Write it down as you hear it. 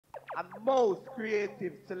and most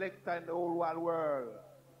creative selector in the whole wide world.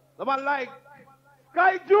 The man like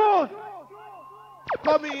Sky Juice.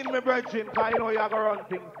 Come in, my brethren, because you know you have to run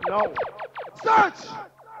things now. Search!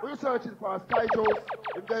 What are you searching for? Sky Juice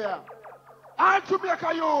in there. And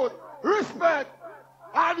Jamaica youth, respect.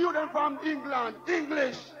 All you them from England,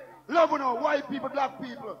 English, love you know, white people, black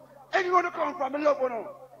people. Anyone who come from, love you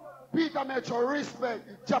know. Peter Metro,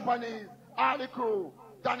 respect. Japanese, all the crew.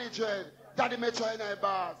 Danny Jed, Daddy Metro and I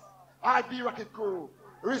boss. All the Rocket crew,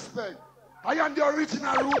 respect. I am the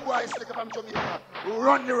original rude boy slicker from Jamaica, who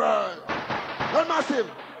run the world. Well, massive.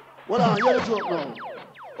 Hold on, hear the joke now.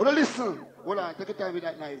 Hold on, listen. Hold on, take your time with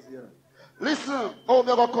that nice here. Listen, how me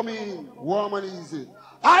gonna come in, warm and easy.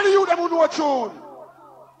 All you them who know a tune,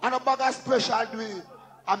 and a bag of special do it,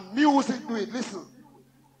 and music do it. Listen.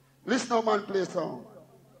 Listen how man play song.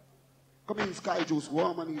 Come in, Sky Juice,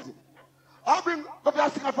 warm and easy. I'll bring up a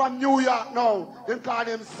singer from New York now. They call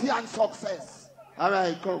him Sian Success.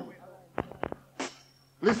 Alright, come.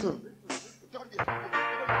 Listen.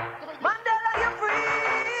 Mandela, you're free.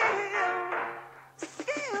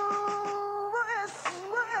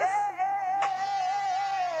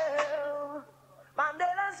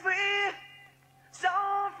 Mandela's free, so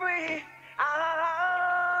free.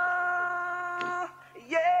 Ah,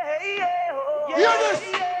 yeah, yeah, oh, yeah,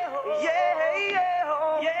 yeah,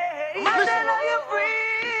 oh, yeah. Mandela, you're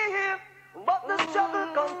free, but the struggle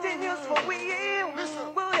continues for we.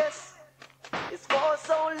 Well, yes, it's for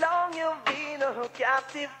so long you've been a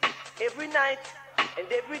captive every night and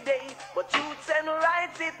every day, but truths and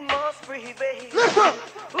rights it must prevail. Listen.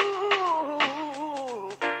 Ooh,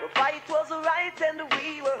 the fight was right and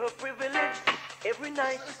we were privileged every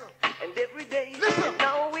night and every day. Listen.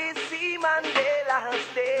 Now we see Mandela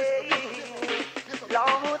stay.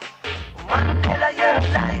 Lord, Mandela, your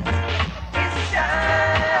light is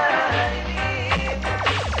shining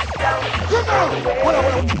down Come on. Hold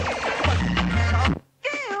on.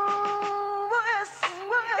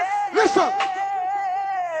 Listen.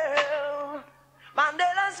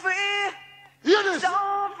 Mandela's free. Hear this. So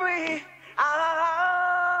free.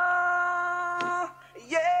 Ah,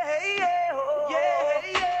 yeah, yeah, oh, yeah,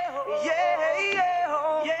 yeah, oh, yeah, yeah,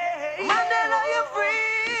 oh, yeah. Mandela, you're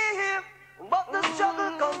free, but the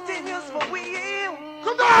struggle continues for we.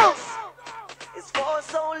 Come down. It's for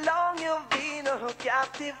so long you've been a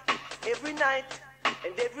captive every night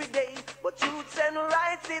and every day, but truths and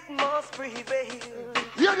rights it must prevail.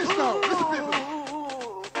 Hear this now. Listen,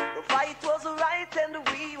 people. The fight was right and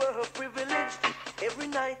we were privileged every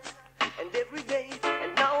night and every day,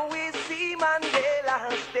 and now we see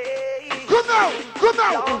Mandela stay. Come now. Come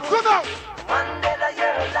now. Come now. Mandela,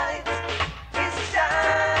 your light is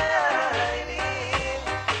shining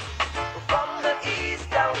from the east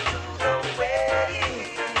down to the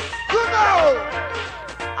west. Come now.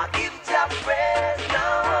 I give your praise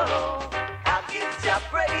now. I give your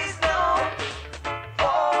praise now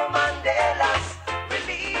for Mandela's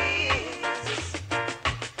release.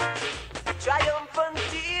 Triumphant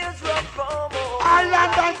tears run from all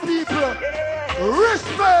Island and people.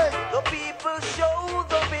 Respect. the people show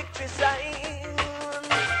the victory sign.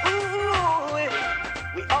 Ooh,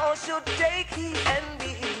 we all should take heed and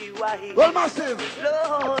be wise. Well, massive.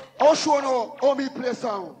 Lord, I'll show you how me play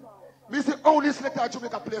sound. Me say only selector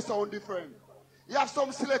Jamaica play sound different. You have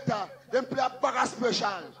some selector, them play a bag of special.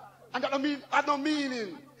 And that don't mean,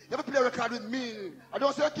 meaning. You have to play a record with meaning. I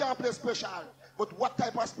don't say you can't play special. But what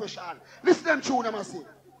type of special? Listen to them tune, I say.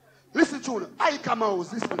 Listen to them. I come out.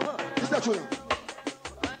 Listen. Listen to them.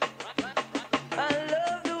 I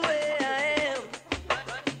love the way I am.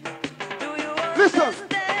 Do you Listen.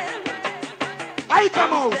 understand? I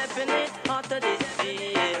come out. Stepping it hotter this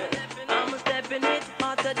year. I'm stepping it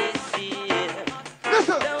hotter this year.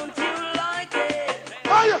 Listen. Don't you like it?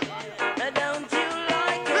 Fire. Don't you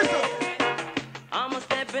like Listen. it? I'm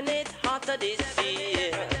stepping it hotter this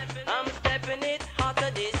year. I'm stepping it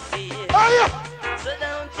hotter this year. Fire. So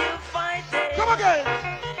don't you fight it. Come again.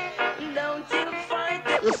 Don't you fight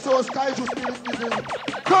it. You saw Sky Juice music.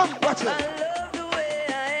 Come, watch I it. love the way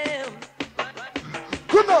I am.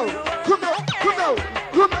 Good now. Good now. Good now.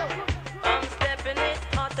 Good now. I'm stepping it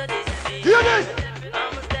hotter this year. Hear this.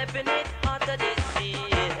 I'm stepping it hotter this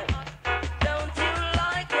year. Don't you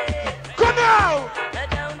like it? Good now.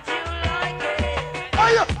 Don't you like it?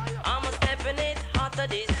 Fire. I'm stepping it hotter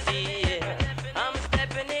this year. I'm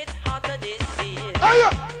stepping it hotter this year.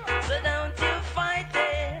 Fire. So don't you fight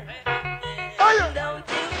it. Fire. Don't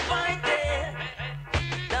you fight it.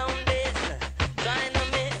 Don't miss. Trying to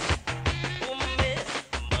miss. Who miss?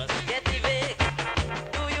 Must get the big.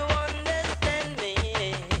 Do you understand me?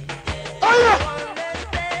 Fire.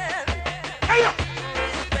 Understand?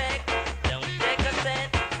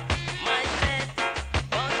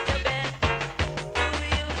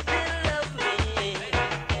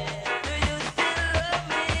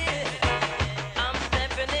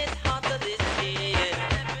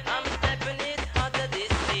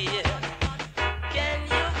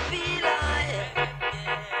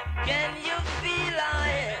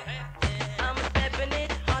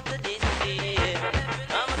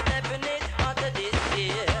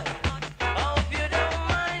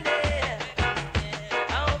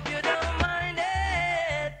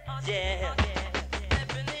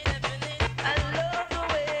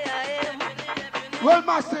 Well,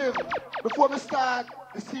 massive, before we start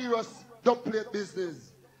the serious dub plate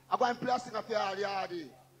business, I'm going to play a singer for all yardy.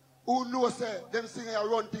 Who knows them singers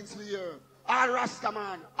run things for you. All Rasta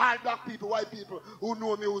man, all black people, white people who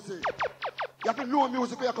know music. You have to know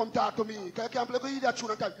music when you come talk to me. Because you can't play with that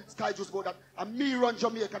tune and tell Sky Juice about that. And me run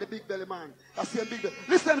Jamaica, the big belly man. That's the big belly.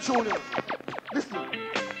 Listen to tune. Listen.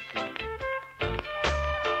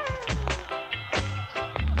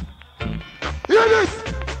 Hear this!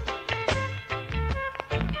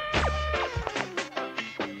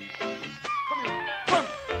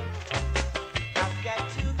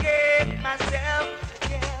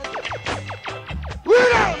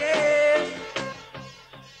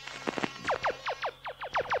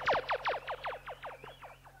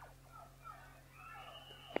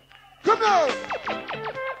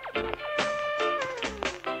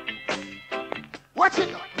 Watch it,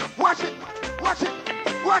 watch it, watch it,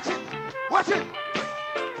 watch it, watch it.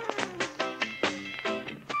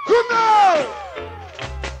 Come now!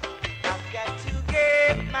 I've got to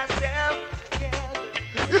get myself together.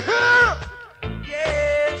 Yeah!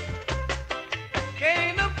 Yes.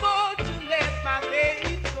 Can't afford to let my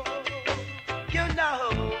baby go. You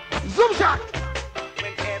know. Zoom shot!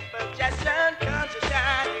 Whenever just sun comes a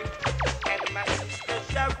shining, and my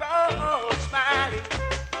sisters are all smiling.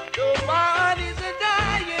 Nobody's a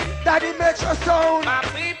dying. Daddy Metro sound. My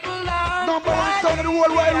people are #1 sound in the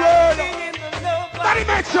world wide world. Daddy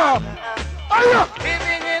Metro. Are you?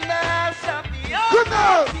 Living in the house of the Good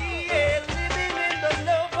now. living in the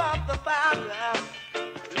love of the Father.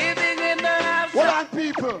 Living in the house Hold on,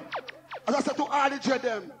 people. As I said to all the dread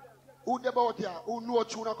them who they about here, who know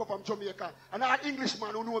tune and come from Jamaica, and all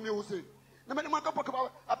Englishman who know music. Now make them come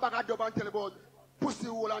about a bag of dub and tell about pussy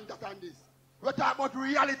hole and that and this. We talk about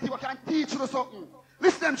reality, we can teach you something.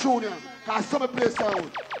 Listen to them, because some play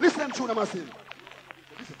sound. Listen to them, massive.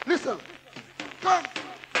 Listen. Come.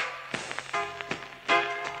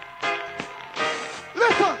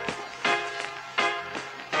 Listen.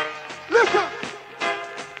 Listen.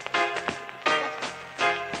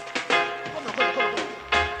 Come on.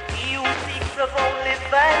 You seek of only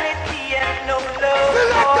vanity and no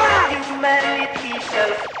love for humanity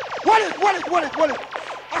shall. What it?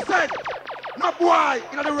 I said, no boy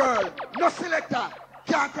in the world, no selector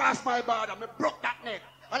can't cross my border. Me broke that neck.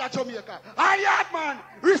 All of Jamaica. All yard man,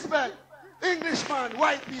 respect. Englishman,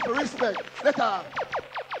 white people, respect. Let her.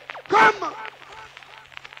 Come.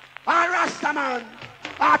 All Rasta man,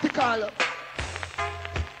 article.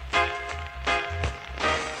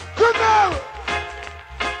 Come now.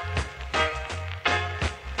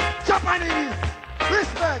 Japanese,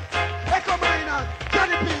 respect. Echo Minott,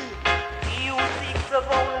 Jonny P. You seek of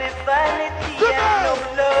only vanity Come and no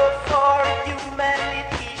love for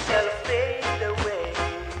humanity shall fade away,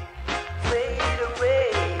 fade away.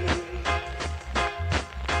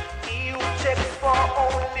 You check for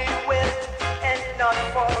only wealth and not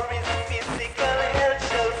for his physical health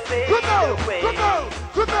shall fade Good now.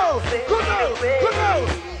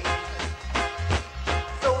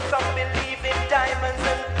 So some believe in diamonds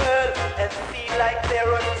and pearls and feel like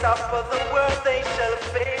they're on top of the world. They shall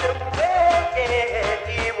fade away.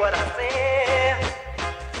 Hear what I say?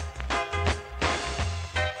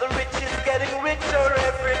 The rich is getting richer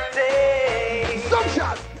every day, Some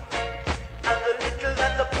shot. and the little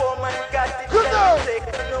that the poor man got it Good shall now. be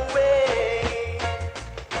taken away.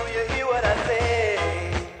 Do you hear what I say?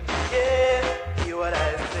 Yeah, hear what I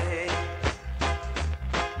say.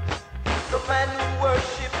 The man who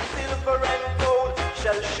worships silver and gold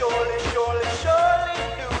shall surely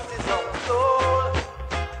lose his own soul,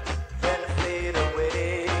 then fade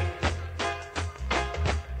away.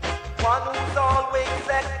 One who's always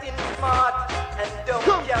acting smart and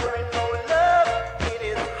don't carry no love in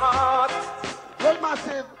his heart. Well,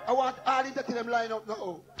 massive, I want all of them line up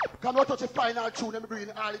now. Come out touch the final tune and bring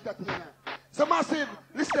all of that in. So massive,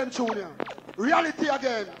 listen to them. Reality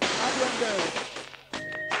again. Again there.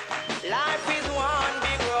 Life is one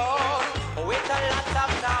big road with a lot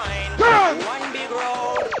of time. Turn. One big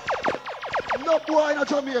road. No boy in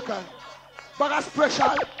Jamaica. But a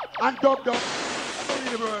special and dubbed up. That's how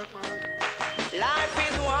really work, man. Life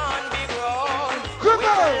is one big road Come with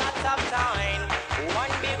on. a lot of time.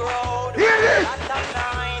 One big road Hear with a this. lot of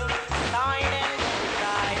time. Time and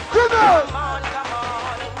time. Come on. Come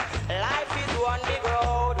on. Life is one big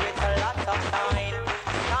road with a lot of time.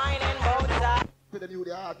 Time and both sides. The new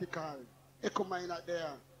the article. Echo Minott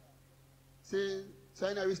there. See, so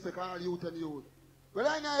I respect all youth and youth. Well,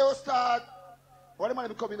 I know you start. What am I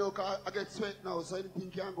coming out? I get sweat now, so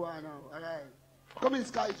anything can go on now. Alright. Come in,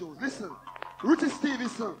 Sky Jones. Listen. Richie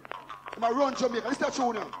Stevenson. I'm a run Jamaica. Listen to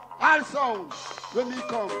you now. All sound when we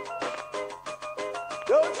come.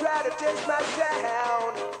 Don't try to test my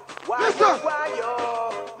sound.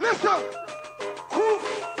 Listen.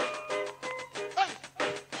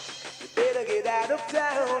 You better get out of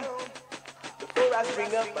town before I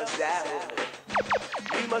string up my sound.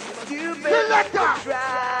 You must be stupid. Selector. To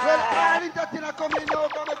try. Well, all in that thing come in now.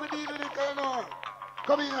 Come every deal with it, you know.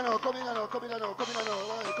 Come in now.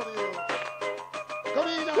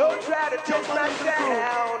 Don't try to test my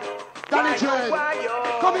sound. Danny J.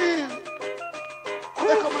 Come in.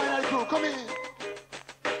 Come on, come in. You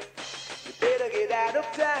better get out of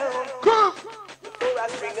town. Come. Before I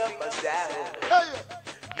string up my sound. Hey.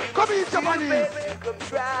 Come in, Japanese. Come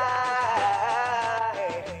try.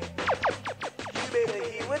 You better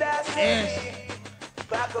hear what I say.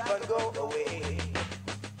 Back up and go away.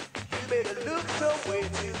 You better look somewhere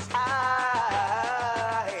to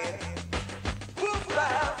hide. Whoop, I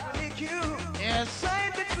will lick you. Yes.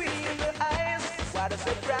 Right between the eyes. What a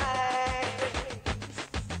surprise.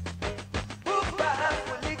 Whoop, I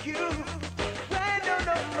will lick you. Right down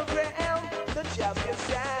on the ground. The champion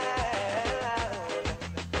sound.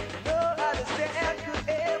 No other stand could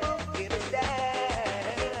ever get us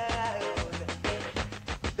down.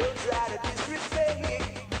 Don't try to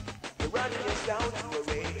disrespect. You're running your sound to a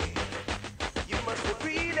way. You must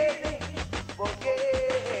really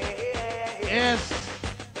forget. Yes.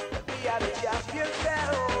 We are the champion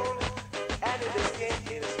sound, and it is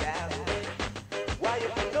getting us down. Why you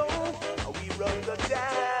know we run the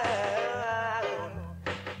town?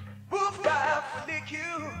 Woof, I flick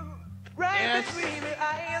you right between the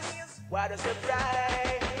eyes. What a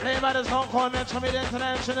surprise! Play by the song called Metromedia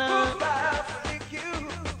International. Woof, I flick you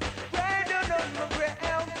right down on the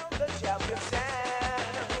ground. The champion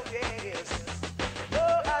sound, yes. No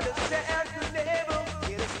other sound could never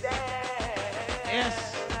get us down. Yes.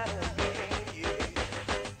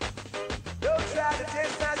 Don't try to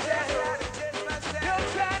test my sound. Don't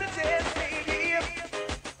try to test me.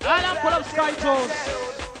 I don't put up Sky Toes.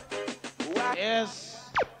 Yes.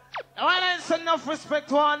 Now I send enough respect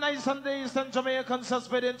to all nice and decent Jamaicans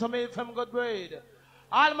suspecting to me from good grade.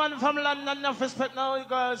 All man from London, enough respect now, you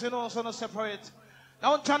girls, you know, so no separate.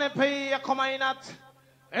 Now Jonny P, you come in at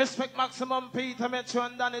respect Maximum Peter Metro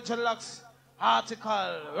and Danny Lux.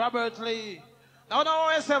 Article, Robert Lee. Now no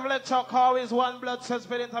SF lecture call is one blood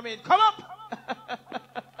suspecting to me. Come up!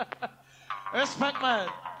 Respect, man.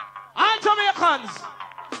 All Jamaicans.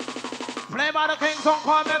 Play by the King's on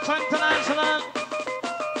call Metro International.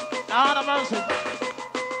 Lord of mercy.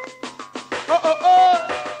 Oh.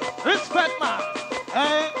 Respect, man.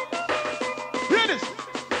 Hey. Hear this.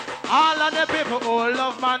 All of the people who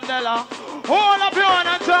love Mandela. All of you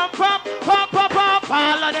wanna jump up.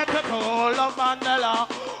 All of the people who love Mandela.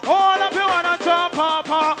 All of you wanna jump up.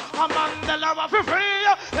 Mandela wa fi free.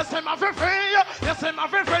 Yes, him a fi free. Yes, him a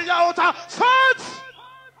fi free out of search.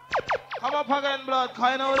 Come up again, blood. Cause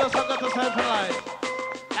I know you got to self in life.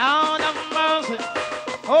 Lord of mercy.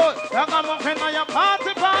 Oh, you come up in your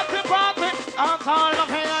party. Dance all of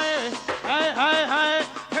here. Hey.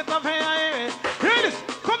 Hit up here. Hear this.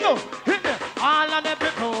 Come now. Hit it. All of the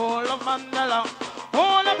people of Mandela.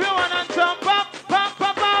 All of you wanna jump up.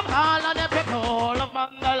 All of the people of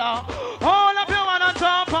Mandela. All of you wanna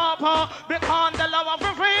jump up. Because the love of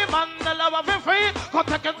free. Mandela of free. Come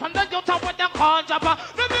take it from the youth with the conjure.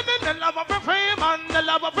 The love of free.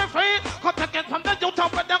 Mandela of free. Come take it from the youth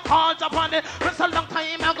with the conjure. It's a long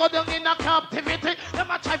time ago down in a captivity.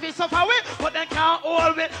 Them a try to suffer we, but they can't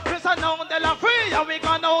hold me. It's a now they are free, and we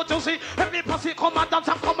gonna out to see. Every pussy come and dance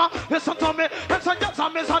and come and listen to me. It's a yes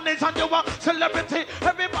and miss and it's and you a celebrity.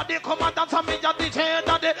 Everybody come and dance and me a DJ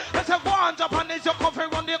daddy. They say one Japanese you come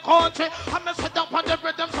from the country. I'm a sit up on the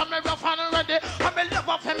rhythm, so me rough and ready. I'm a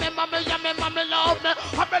love for me, mommy, yeah, me, mommy love me.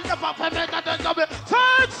 I'm a love for me, that they love me.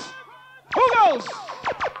 Search! Who goes?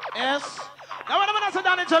 Yes. Now when I'm gonna sit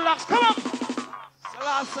down in your locks, come on. So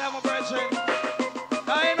last time, my brethren.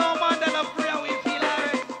 Now you know Mandela free and we feel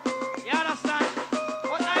alright. You understand?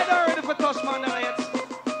 But I don't ready for touch Mandela yet.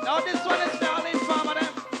 Now this one is down in farm of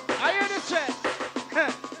them. I hear this shit.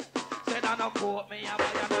 Said I don't quote me, I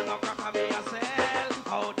buy and I don't crack me, I sell.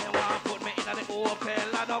 How they want put me in the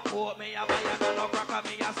Opel. I don't quote me, I buy and I don't crack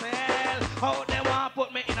me, I sell. How they want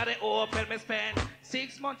put me in the Opel, me spend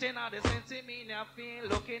 6 months in the Sensimania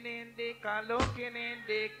field, looking in the car.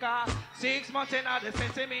 6 months in the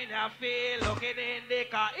Sensimania field, looking in the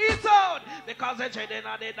car. It's out because they're trading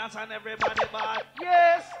and they dance and everybody bad.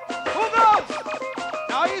 Yes, who goes?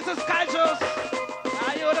 Now he's the Sky Juice.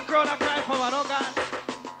 Now you the crowd that cry for one, oh God.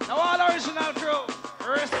 Now all original crew,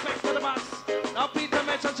 respect for the boss. Now Peter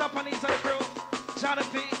Metro Japanese and the crew, Jonny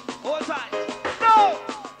P, hold tight. No,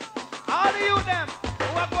 all of you them.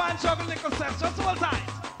 Who But go and juggle little steps, just hold tight.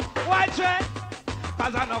 Why, Trent?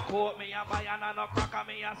 Cause I no quote me a buy and I no cracker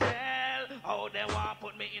me a sell. How they want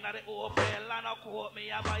put me in the Opel. I no quote me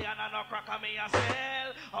a buy and I no cracker me a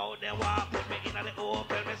sell. How they want put me in the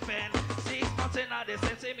Opel. Me spend 6 months in the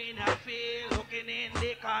sense me I feel. Looking in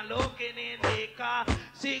the car, looking in the car.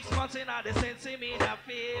 6 months in the sense me I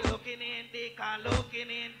feel. Looking in the car, looking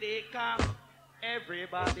in the car.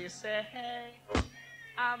 Everybody say, hey,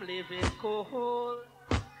 I'm living cool.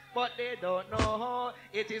 But they don't know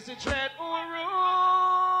it is a dread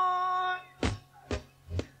rule.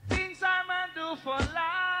 Things I man do for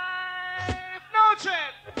life. No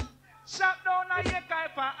dread. Chop down a acre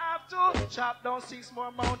if I have to. Chop down 6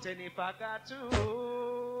 more mountain if I got to.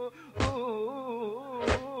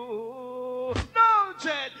 No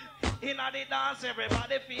dread. In the dance,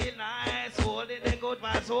 everybody feel nice. Holding the good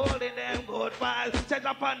vibes, holding them good vibes. Set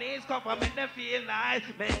up on knees, cover, make them feel nice.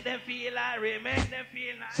 Make them feel irate, make them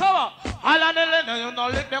feel nice. So, all of them, you know,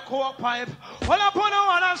 lick the coke pipe. All up on the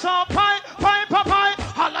one and some pipe.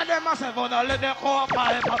 All of them, I say, you know, lick the coke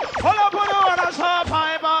pipe. All up on the one and some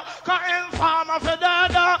pipe. Cause in farmer for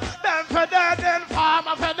dead, them for dead, in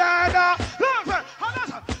farmer for dead. Look,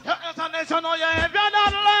 your international, yeah, if you're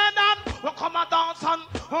not learning, we'll come and dance and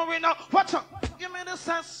we know. Watch out, give me the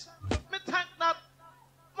sense. Me take that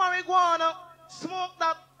marijuana, smoke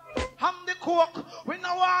that. I'm the coke. We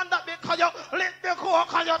no want that because you lit the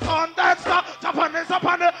coke and you turn that stuff. Japanese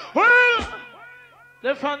upon the wheel.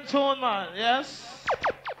 Different tune, man, yes?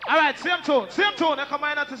 Alright, same tune. They come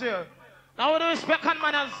in to here. Now with the respect and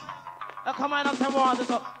manners, they come in and say, come up.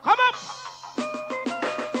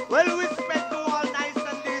 Well, respect to all nice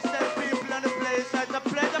and decent people in the place. It's a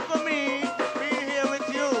pleasure for me being here with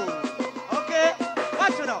you. Okay?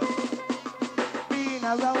 Watch it out. Being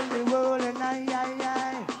around the world and I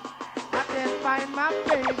can't find my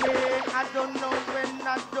baby. I don't know when,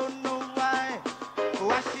 I don't know why.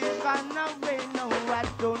 Why she's gone away, no, I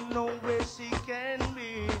don't know where she can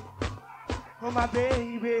be. Oh, my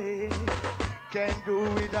baby, can't do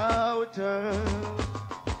without her.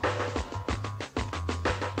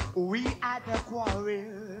 We had a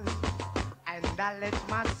quarrel, and I let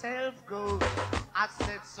myself go. I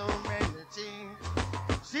said so many things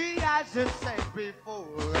she hasn't said before,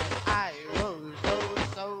 and I was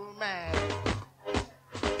so mad.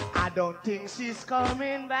 I don't think she's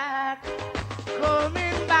coming back.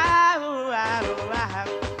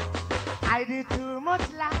 I did too much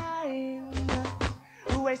lying,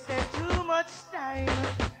 wasted too much time.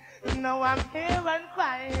 Now I'm here and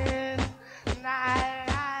crying.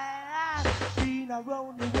 Been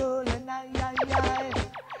around the world and I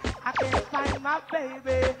can't find my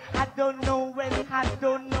baby. I don't know when, I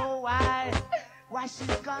don't know why. Why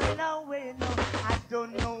she's gone away, no, I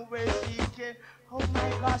don't know where she can. Oh my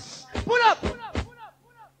gosh. Pull up!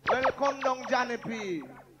 Welcome down, Jonny P.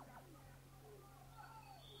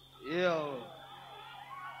 Yo.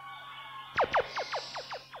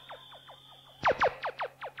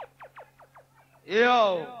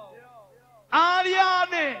 Yo. All the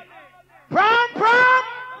army. Prom.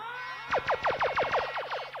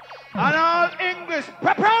 And all English.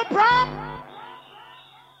 Prom.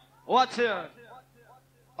 What's here?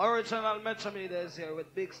 Original Metromedia is here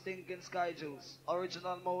with Big Stinking Sky Juice.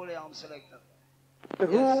 Original Moley arm selector. To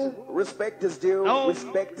whom respect is due,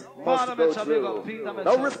 respect must go through. No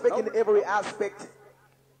No respect in every aspect.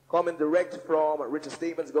 Coming direct from Richie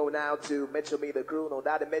Stevens, go now to Metromedia crew. No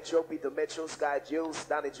Daddy Metro, Peter Metro, Sky Jules,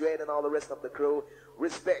 Danny Dwayne, and all the rest of the crew.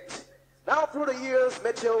 Respect. Now through the years,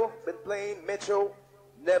 Metro been playing Metro,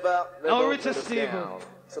 never Richie Stevens. Down.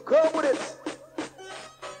 So come with it.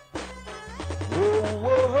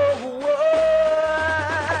 Whoa,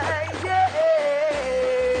 yeah.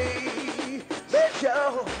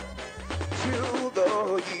 Metro to the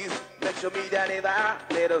east. Metromedia never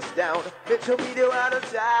let us down. Metromedia out of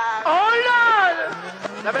time. Oh Lord!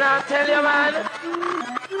 Let me not tell you, man.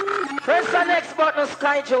 Press the next button,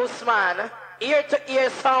 Sky Juice, man. Ear to ear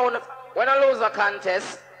sound. When I lose a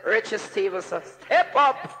contest, Richie Stevens, step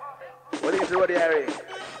up. What is it, Harry?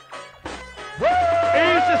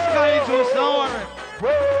 Here's the Sky Juice, don't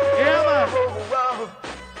worry. Yeah, man.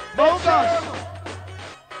 Bogus.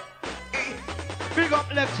 Big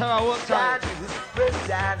up lecturer one time. Press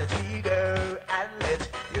down the trigger and let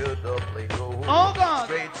your play go. Oh God.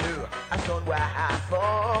 Straight to a sunrise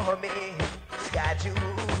for me. Sky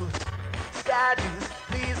Juice,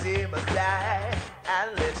 please hear my cry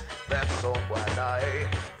and let that someone die.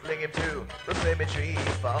 Fling him to the cemetery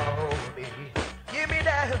for me. Give me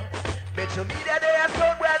that. Metromedia there,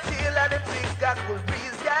 sunrise till and them think I could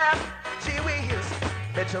breeze down. She wheels.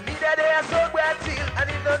 Metromedia there, sunrise till and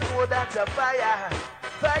he don't know that's a fire.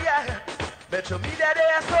 fire. Metromedia, they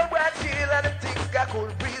are so bright, chill, and them think I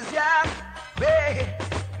could breeze, yeah. Hey,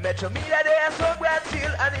 Metromedia, they are so bright,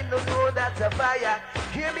 chill, and they don't know that's a fire.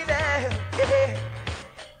 Hear me now, hey.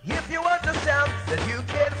 If you want the sound that you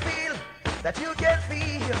can feel,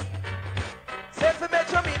 send for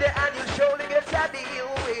Metromedia and you'll surely get a deal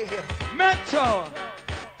with Metro.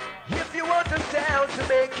 If you want the sound to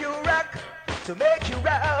make you rock,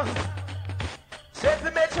 send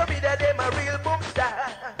for Metromedia, they're my real boom star.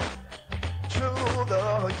 Through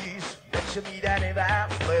the years, Metromedia never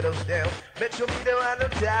let us down. Metromedia on the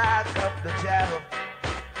top of the town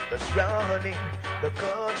that's running the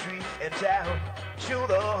country and town. Through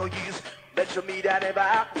the years, Metromedia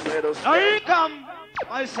never let us down. Now here come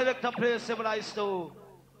I select a place civilized to.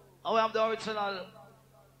 I am the original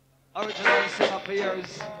singer for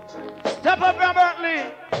years. Step up, Robertly.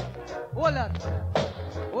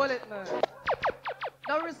 Hold it, man.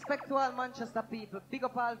 No respect to all Manchester people. Big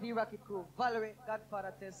up all the Rocky crew. Valerie,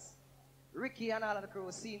 Godfather Tess, Ricky and all of the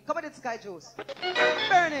crew. Scene. Come on, it's Sky Juice.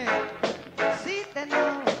 Burn it. See it then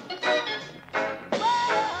now.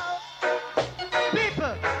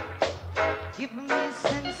 People. Give me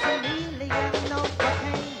sensibility and no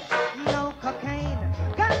cocaine. No cocaine.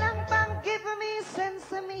 Galang bang, give me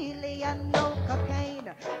sensibility and no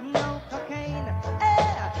cocaine. No cocaine.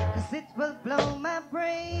 Cause it will blow my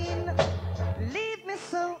brain. Leave me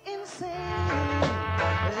so insane.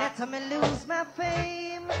 Let me lose my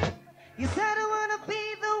fame. You said I wanna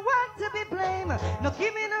be the one to be blamed. No,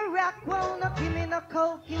 give me no rock, won't no, give me no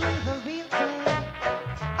coke, give me the real thing.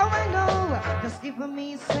 Oh, I know, just give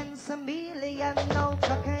me sensibility and no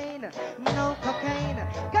cocaine. No cocaine.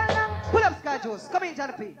 Galang, pull up Sky Juice. Come in,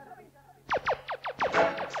 Johnny P.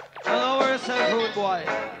 Hello, where's that rude boy?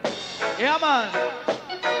 Yeah, man.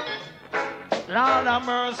 Lord have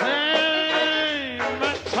mercy,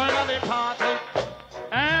 Metro the party.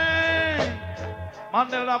 Hey,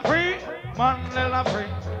 Mandela free, Mandela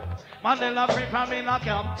free. Mandela free from in a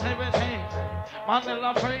captivity.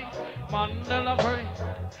 Mandela free, Mandela free.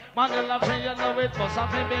 Mandela free, you know it must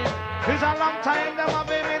have been. It's a long time them have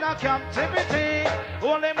been in a captivity.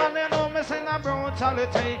 Only man they know me sing a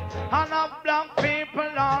brutality. And a black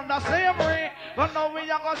people under slavery. But now we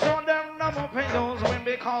are gonna show them the movie those win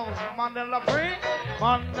because Mandela free,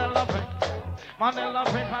 Mandela free. Mandela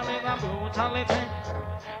free from in a brutality.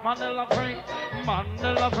 Mandela free,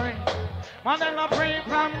 Mandela free. Mandela free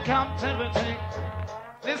from captivity.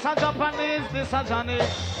 This a Japanese, this a Johnny.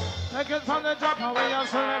 Take it from the Japan, we are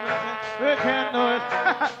celebrity. We can't do it.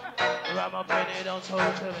 Ram up in it, don't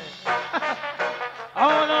talk to me.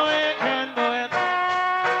 Oh no, we can't do it.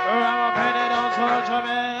 Ram up in it, don't talk to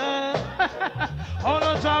me. Oh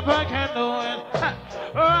no, Japan can't do it.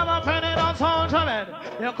 Ram up in it, don't talk to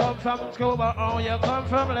me. You come from Cuba, oh you come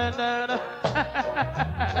from London.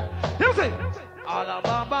 You see? All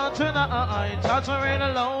about tonight, just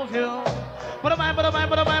really love you. But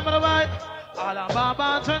I. All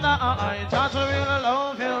about tonight, just really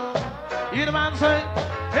love you. You the man say,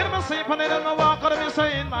 hit me sleeping in my walk, or me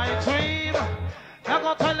say in my dream. I'm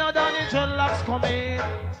gonna tell you that the dreadlocks coming.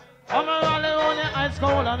 I'm a rally on your high school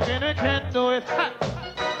and then we can't do it.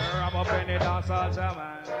 I'm up in the dancehall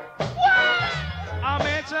German. I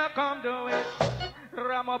made you come do it.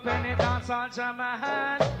 I'm up in the dancehall German.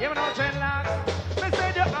 You know dreadlocks. They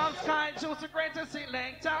say the old Sky Juice, the greatest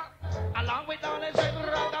selector. Along with all the dread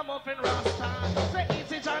ragamuffin rasta. Say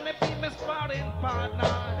easy Johnny P, my sparring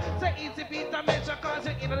partner. Say easy Peter Major cause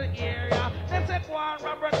you're in the area. They say Juan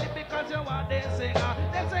Robert because you are the singer.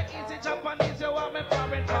 They say easy Japanese, you are my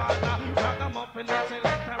sparring partner. Ragamuffin, they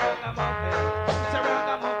select a ragamuffin. It's a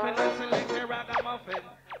ragamuffin, they select a ragamuffin.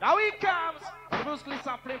 Now he comes. Bruce Lee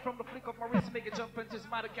play from the flick of Maurice, make it jump into his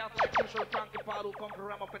mother cat like Crucial Frankie Paul who come to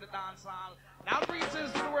ram up in the dance hall. Now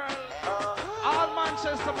greetings to the world. All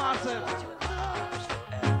Manchester massive.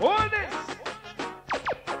 Hold this.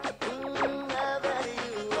 Now that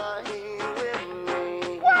you are here with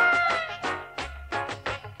me,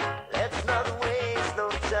 let's not waste no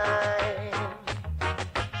time.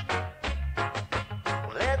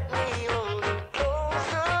 Let me hold you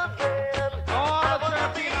close again. I wanna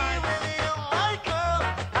be with you, my girl.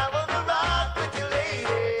 I wanna rock with you,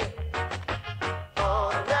 lady.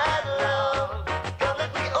 All night long. Come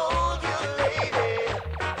let me hold you, lady.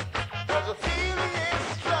 'Cause the feeling is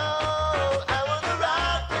strong.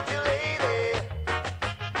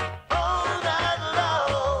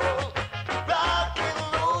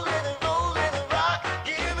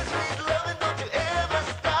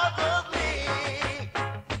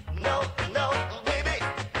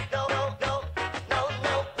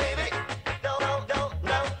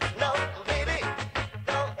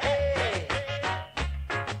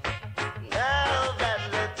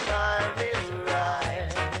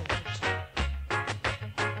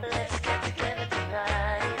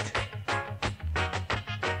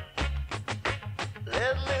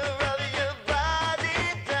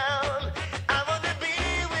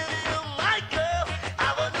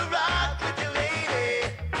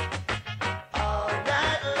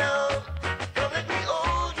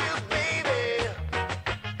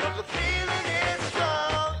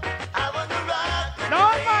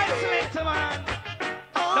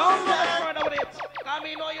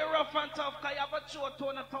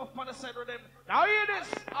 on the set with them. Now hear this,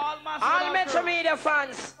 all massive. All Metromedia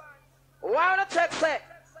fans, why the check say?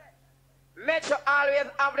 Metro always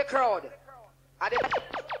have the crowd. And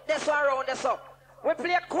this one round this up. We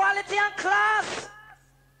play quality and class.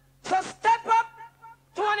 So step up,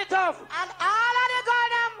 turn it off. And all of the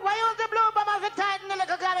goddamn, we use the blue bomber to tighten the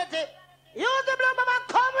little clarity. Use the blue bomber,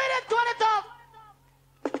 come with it, turn it off.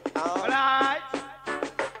 Alright.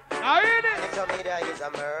 Now hear this. Metromedia is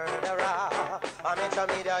a murderer.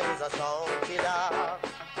 Metromedia is a sound killer.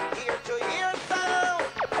 Ear to ear sound.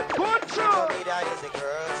 Good show. Metromedia is the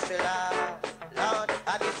girl thriller. Lord,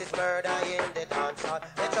 and this is murder in the dance hall.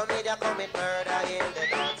 Metromedia commit murder in the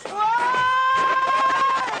dance hall.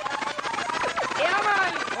 Yeah,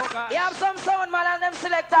 man. God. You have some sound, man, and them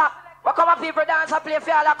selector. But come on, people dance and play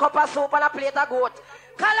for all a cup of soup and a plate of goat.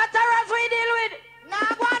 Collaterals we deal with.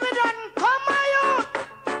 Now go on, we done. Come on, you.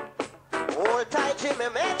 Hold tight, Jimmy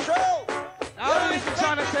Metro. Now listen,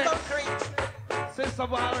 Jonathan. Sister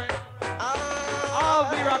Barry. All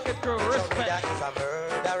the rocket crew, respect. Metromedia is a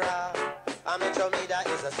murderer. Metromedia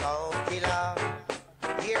is a sound killer.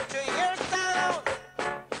 Ear to ear sound.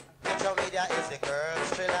 Metromedia is the girl's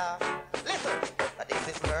thriller. Listen, this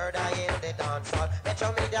is murder in the dance hall.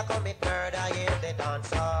 Metromedia commit murder in the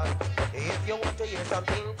dance hall. If you want to hear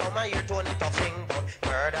something, come and hear Tony talk sing about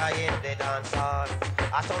murder in the dance hall.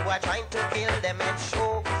 I saw we're trying to kill the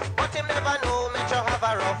Metro, but him never know Metro have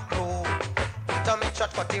a rough crew. To me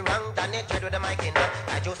church cut the wrong, than it dread with the mic in hand.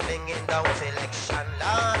 I just singing down selection,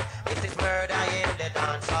 Lord. This is murder in the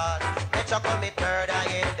dance hall. Metro commit murder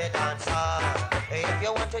in the dance hall. If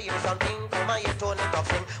you want to hear something, come and hear Tony talk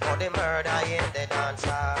sing about the murder in the dance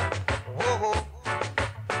hall. Whoa.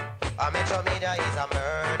 Metromedia is a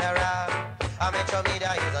murderer.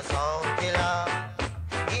 Metromedia is a sound killer.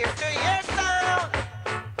 Ear to ear sound.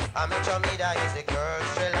 Metromedia is the girl's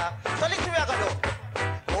thriller. So listen, we are gonna do.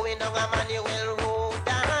 Going down a Manuel Road,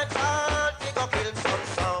 dance hall, we go kill some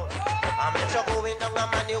sound. Metro going down a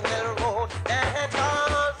Manuel Road, dance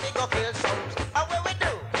hall, we go kill some. How will we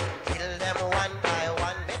do? Kill them one by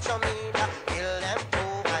one. Metromedia, kill them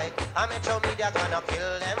two by. Metromedia gonna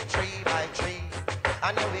kill them 3 by 3.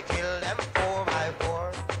 And then we kill them 4 by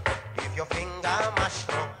 4. If your finger mash,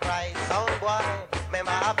 no cry, sound boy.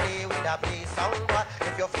 Remember I play with a play, sound boy.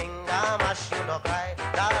 If your finger mash, you no cry.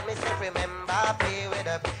 Lord, me say remember I play with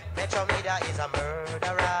a. Metromedia is a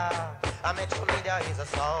murderer. Metromedia is a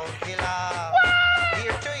sound killer.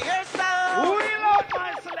 Ear to ear sound. We love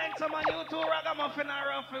my selector, man. You two ragamuffin and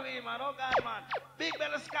rough for me, man. Oh God, man. Big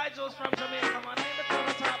Belly Sky Joes from Jamaica, man. Ain't the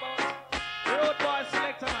corner talk about road boy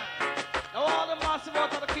selector, man. Now all the massive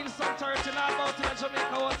out of the Kingston Church and all about in the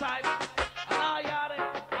Jamaica all time. And all yard,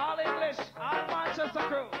 all English, all Manchester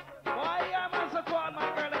crew. Why yeah, man, so call my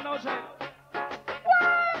girl and no shame.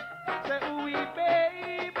 What? Say, ooh,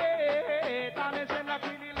 baby, darling, I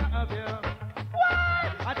really love you.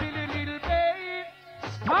 What? I tell you, little baby,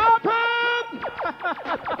 stop up!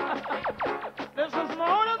 This is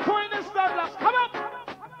more than 20 stars. Come up!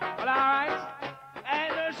 Well, alright.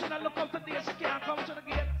 And she don't look up today, she can't come to the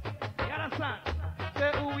gate. You understand?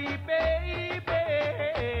 Say, ooh, baby,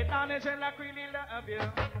 darling, I really love you.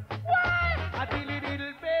 What? I tell you,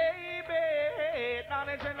 little baby,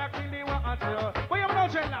 darling, I really want you. But you know,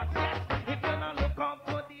 Sherlock, yes. If you don't look up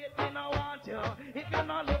to date, we don't want you. If you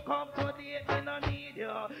don't look up to date, we don't need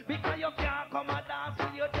you. Because you can't come and dance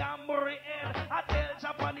with your damn worry head. I tell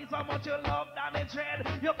Japanese how much you love Danny Dread.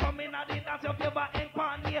 You come in and dance your favor in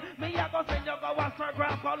Pandy. Me, I go send you go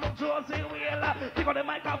Instagram, call look Josie Wheel. Pick up the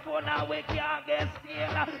microphone and we can't get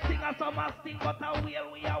still. Sing a summer sting, but a wheel,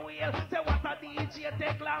 we a wheel. Say what a DJ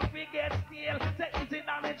take long, we get still. Say is it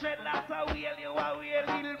Danny Dread, that's a wheel, you a wheel,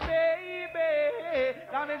 little baby.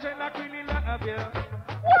 Danny Dread, I really love you.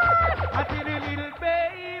 What? I tell you, little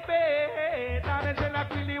baby, Danny Dread, I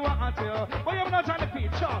really want you. But you're not trying to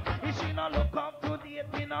picture. If she not look up to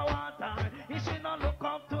date, me no want her. If she not look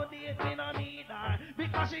up to date, me no need her.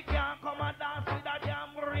 Because she can't come and dance with a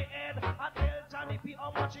damn worry head. I tell Johnny P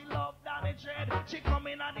how much she love Danny Dread. She come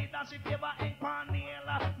in and dance, she favor in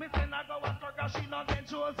Panela. Me send her go a struggle, she not get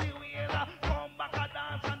Josie Wheel. Come back a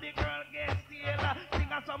dance and the girl gets still.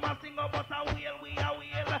 Sing a summer, sing about a wheel, we a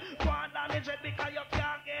wheel. Go on Danny Dread because you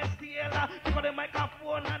can't get still. Pick up the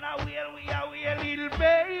microphone and a wheel, we a wheel. Little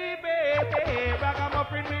baby,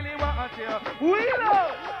 ragamuffin really want you. We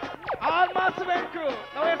love all massive and crew.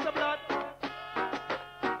 Now where's the blood?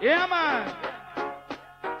 Yeah, man.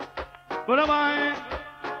 But am I?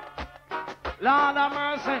 Lord of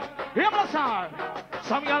mercy. Hear my song.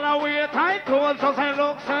 Some y'all wear tight clothes, so they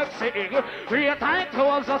look sexy. Wear tight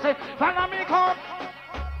clothes, so say, follow me, come.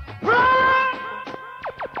 Run!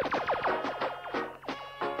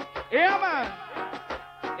 Yeah, man.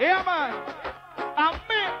 Yeah, man. And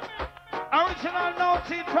me, original note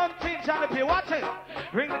from teacher, if you watch it.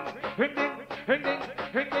 Ring ding, ring ding, ring ding,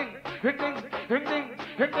 ring ding, ring ding, ring ding,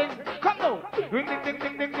 ring ding. Come now. Ring ding, ding,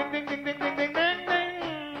 ding, ding, ding, ding, ding, ding, ding, ding,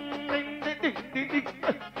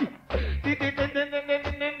 ding,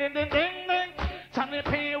 ding, ding, ding, ding, ding. Johnny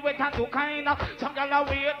P with a do kind of some gal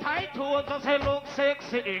wear tight toes and say look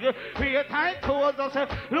sexy. Wear tight toes and say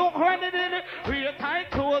look ready. Wear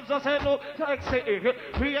tight toes and say look sexy.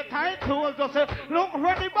 Wear tight toes and say look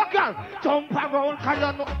ready. But girl, jump around 'cause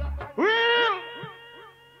you know. Real.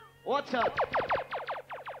 Watch out.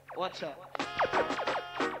 Watch out.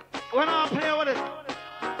 When I play with it.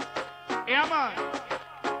 Yeah, man.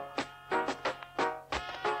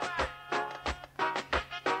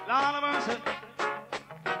 Lord of mercy.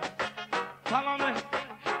 Follow me.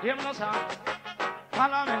 Hear me no sound.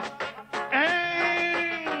 Follow me.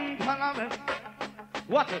 Hey, follow me.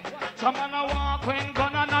 What it? Some man a walk when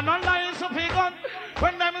gun and no lies of a gun.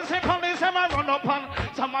 When them say police, them a run up on.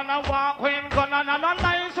 Some man a walk when gun and no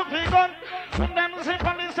lies of a gun. When them say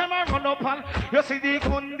police, them a run up on. You see the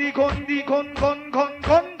gun.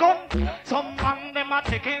 Some man them a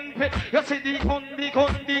taking pit. You see the gun.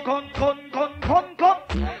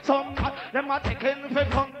 Some man them a taking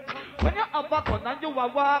pit. When you have a gun and you a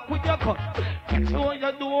walk with your gun, make sure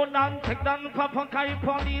you do not take down for punky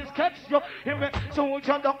police catch you. He will shoot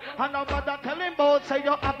you down and no bother tell him about say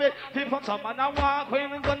you have it. People some man a walk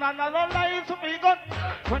with gun and no lies to be gun.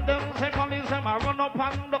 When them say police them a run up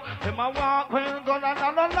and down, them a walk with gun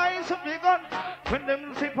and no lies to be gun. When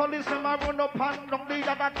them say police them a run up and down, the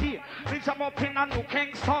other tea, reach them up in a New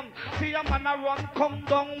Kingston. See a man a run come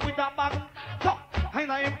down with a bag. So I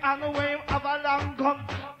know him and wave have a long gun.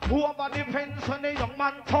 Over the fence when the young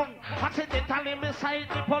man come, accidentally beside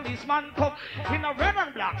the policeman come. In a red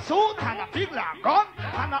and black suit and a big long gun,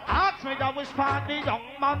 and I asked me that which part the young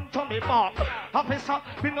man turn me back. Officer,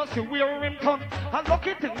 we no see where him turn. And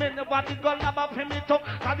lucky thing me nobody gun about him it up.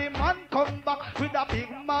 And the man come back with a big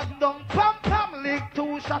magnum, pam pam lick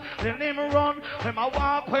 2 shot. Then him run, him a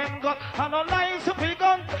walk when gun, and a lies to be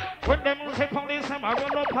gun. When them say police, him a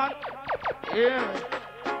run up and yeah,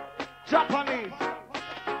 Japanese.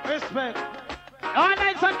 Respect. All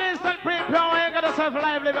night Sundays, don't pre-plan, ain't got yourself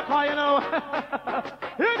lively because you know.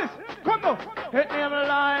 Hear this, come on. Hit them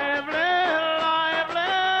lively.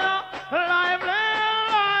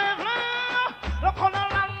 Look on the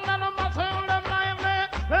land and the muscle, them lively.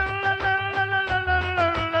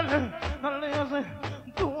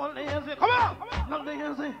 Don't lazy, come on. Not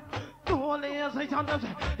lazy. Don't lazy,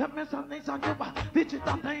 let me send this on you,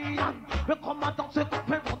 Vigilantian. We come and dance, we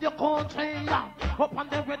from your country. Up on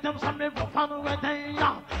the rhythm, some me rough and ready.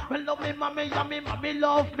 We love me, mommy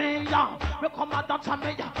love me. We come and dance,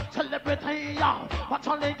 me celebrity. Watch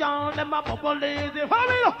on the young, them a bubble lazy.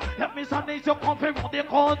 Let me send this, you come from the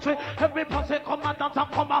country. Every person come and dance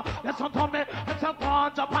and come out. Listen to me, it's a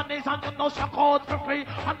bunch of Japanese and you know she called for free.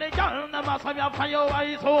 And the young, never say you fire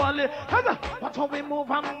eyes holy. Watch how we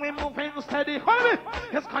move and we move steady.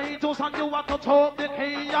 It's kind to send you want to talk the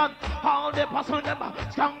key and all the person them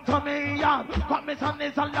skank to me and got me son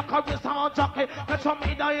is a lock of his sound jockey. Let show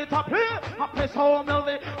me that it up here. I play so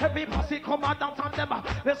melody. Every posse come and dance and them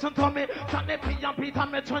listen to me. Johnny P and Peter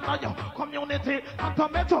Metro in your community. And to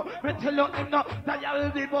Metro, we tell you him now that you're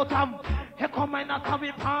the bottom. He come in and come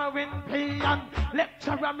with power in P and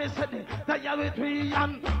lecturer me said that you're with me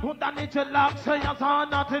and who done it to laugh say you're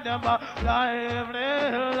not to them lively.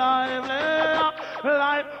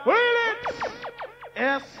 Will it?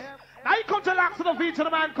 Yes. Now you come to lax to the feature, the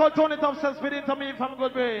man called Tony Thompson spitting to me from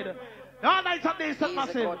good grade. Now night and day, set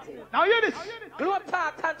massive. Now hear this. Globe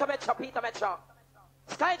Talk, Tanto Metro, Peter Metro.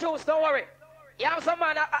 Sky Juice, don't worry. You have some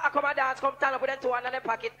man I come and dance, come stand up with them 2 hands in their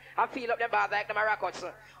pocket and feel up them bars like them a records.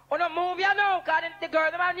 On the move, you know, because the girl,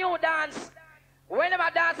 them a new dance. When them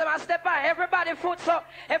a dance, them a step on everybody foot. So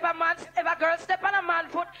if a girl step on a man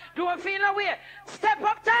foot, don't feel no way. Step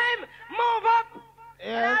up time, move up.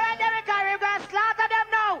 Yes. All right, then we're going to slaughter them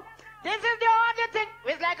now. This is the only thing.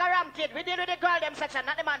 It's like a ram kid. We deal with the girl them section,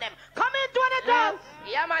 not the man them. Come into the dance.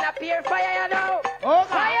 Yeah, man, a pure fire, you know. Oh,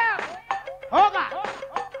 fire. Oh, God.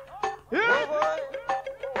 Yeah.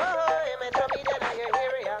 Metromedia, now you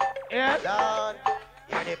hear ya. Yes. Lord,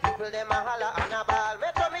 hear the people, them a holla on a ball.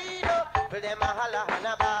 Metromedia, people, them a holla on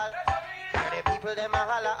a ball. Hear the people, them a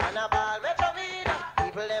holla on a ball. Metromedia,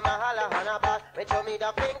 people, them a holla on a ball.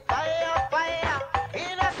 Metromedia, fling fire, fire.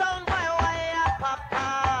 In a sound by wire, papa.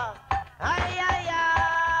 Ay, ay,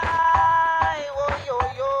 ay. Oh, yo,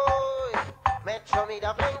 yo.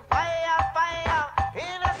 Metromedia, fling fire, fire.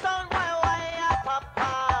 In a sound by wire,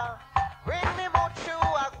 papa. Bring me more to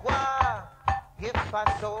Agua. if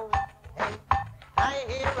I saw, hey, I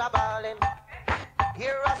hear a bawling,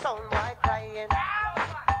 hear a sound boy crying.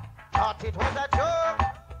 Thought it was a joke,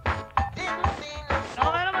 didn't see no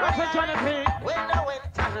smoke. When I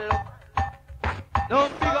went and looked,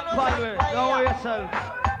 don't big up Palmer, don't worry yourself.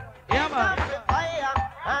 Yeah, man. Fire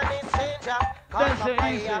and it's danger, That's it,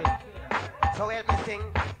 easy. so help me sing.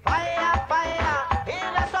 Fire, fire,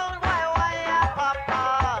 in a sound boy, wire,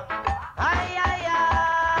 papa. Ay, ay,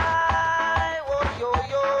 ay, oh, yo,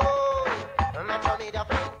 yo. Metromedia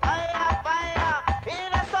bring fire, fire,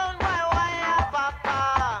 in a sound boy, wire,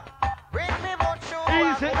 papa. Bring me more true.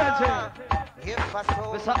 Easy, Reggie. If I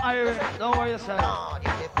saw, Mr. Iron, don't worry yourself. no,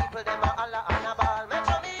 if the people them a holla on a ball,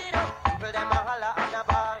 Metromedia, people them a holla on a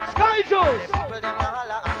ball. Sky Juice! People them a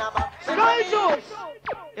holla on a ball. Sky Juice!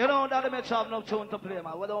 You know that the Metro have no tune to play,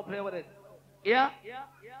 man. We don't play with it. Yeah?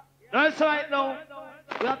 That's right now.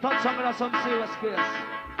 We are touching some serious case.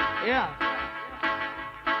 Yeah.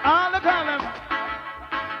 All the time.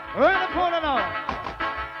 We're in the corner now.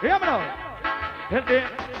 Hear me now. Hit it.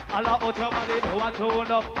 Allah out your body. Do a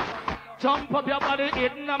tune up. Jump up your body.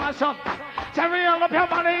 Eating a mash up. Carry all up your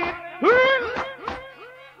body.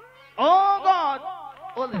 Oh God.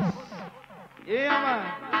 All this. Yeah, man.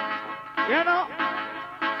 You know?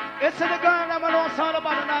 It's the girl that we don't sound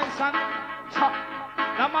about the nice and chop.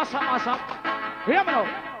 Now massa. Hear me now.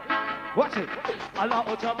 Watch it. Allah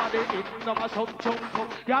out your body, eating the mash up, jump up.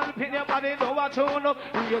 Girl, pin your body, do a tune up.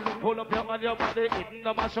 You pull up your body, eating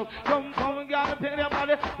the mash up, jump up. Girl, pin your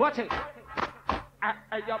body. Watch it.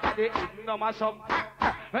 Your body eating the mash up.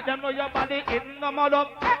 Let them know your body eating the mud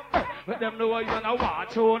up. Let them know you know what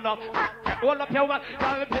tune up. Hold up your one,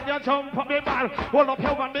 girl, pin your jump up the ball. Hold up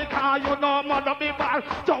your one because you know mud up the ball.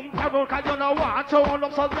 Jump up because you know what tune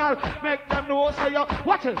up. So girl, make them know say you.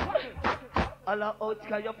 Watch it. Allah out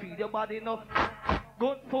can you feed your body enough.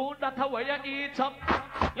 Good food that's the way you eat up.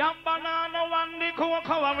 Yam banana one the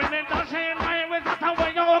cocoa and when it does in my way that's the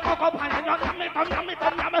way you cocoa pan and you yummy.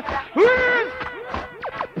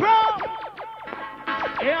 Bro!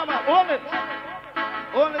 Yeah man,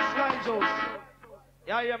 hold it Sky Juice.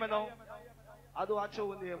 Yeah, hear me now. I do a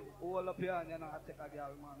show name, hold up here and then I take a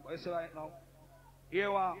girl man. But it's right now.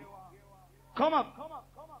 Here one. Come up.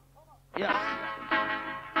 Yes.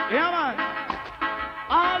 Yeah man.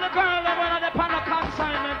 All the girls that went on the panel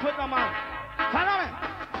consignment with the man. Follow me.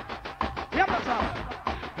 Yep, that's all.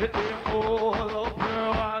 Hit the all up your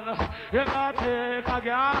one. You gotta take a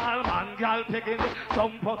girl, man, girl picking it.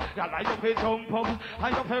 Jump up, girl, I you pay jump up.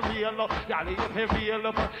 And you pay real up, girl, you pay real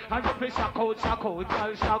up. And you pay shock out,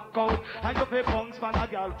 girl, shock out. And you pay bunks, man, a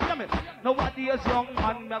girl. Hear me? Nobody is young,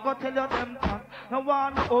 man, me go tell you them time. No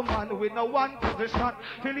one woman with no one position.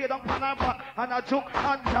 Feel it up on a back and a juke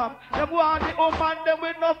and jump. Them want the woman, them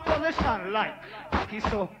with no position. Like, kiss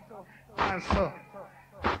so, and so.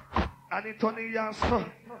 And it turn the and so.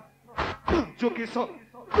 Juke it so.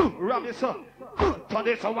 Ram it so. Turn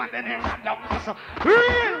it so and then it ram down so.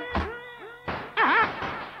 Real!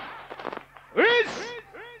 Reese!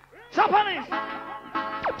 Japanese!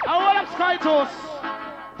 What up, Sky Juice?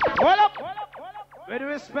 What up? With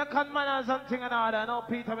respect and manners and thing and order, now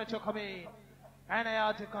Peter Metro come in. And I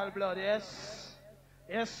article blood, yes.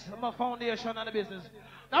 Yes, I'm a foundation of the business.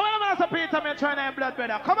 Now when I'm going to Peter Metro and I blood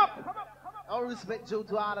brother, come up. All respect due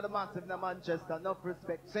to all of the massive in Manchester, enough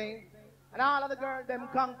respect, see? And all of the girls, them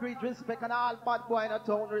concrete respect, and all bad boy in the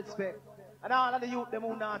town respect. And all of the youth, them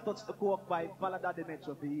who not touch the coke pipe, follow that the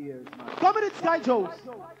Metro for years, man. Come in it, Sky Juice.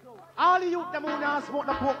 All the youth, them who not smoke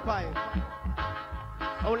the coke pipe.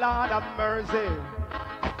 Oh Lord have mercy.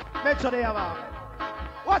 Metro there, man.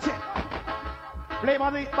 Watch it. Play my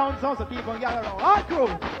beat bounce on so people gather around. All crew.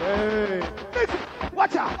 Hey. Listen.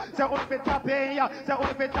 Watch out. Say on the top, say on the top,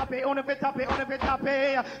 on the top, on the top, say on the top,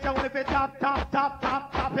 say on the top,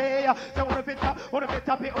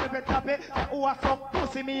 on the top. Who are so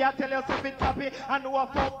pussy me, I tell you something tappy. And who are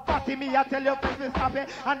so fatty me, I tell you something tappy.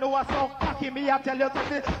 And who are so cocky me, I tell you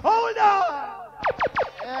something. Hold on.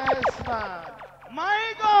 Yes, man.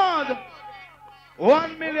 My God.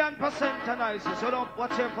 1,000,000% nice. So don't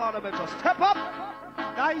watch your father, but just step up.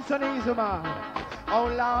 Nice and easy, man. Oh,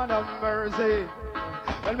 Lord of mercy.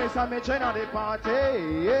 Well, Miss Mitch on the party.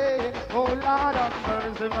 Yeah. Oh, Lord of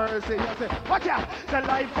mercy, mercy. You say, watch out. Say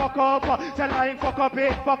life fuck up. Say life fuck up.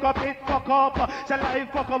 It fuck up. It fuck up. Say life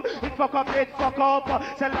fuck up. It fuck up. It fuck up.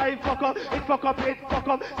 Say life fuck up. It fuck up. It fuck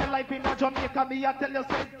up. Say life in a Jamaica. Me, I tell you,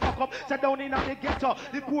 say fuck up. Say down in the ghetto,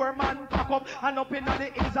 the poor man pack up. And up in the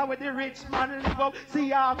hills where the rich man live up.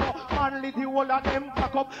 See I go, manly the whole of them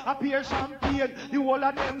pack up. Appear champagne, the whole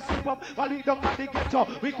of them sip up. While we down at the ghetto,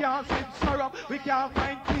 we can't sip syrup, we can't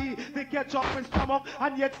find tea. The ketchup and stomach,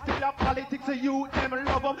 and yet still a politics. So you them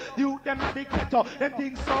love them, you them at the ghetto. Them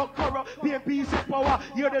things so corrupt. PMP is power,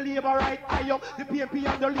 you're the labor right high up. The PMP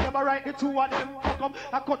and the labor right, the two of them fuck up.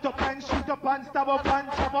 I cut up and shoot up and stab up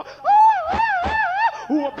and chop up.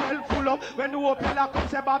 Opel full up, when the Opel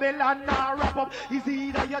comes to Babylon now wrap up. Is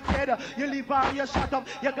either you're dead, you live or you shut up.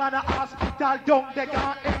 You're gonna hospital, don't they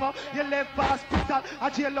can't ever. You left hospital,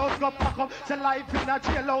 a jailhouse go pack up. Say life in a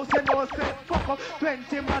jailhouse, you know say fuck up.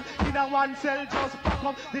 20 man in a one cell just pack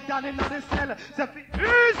up. They done in the cell, say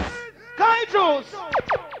is Sky Juice.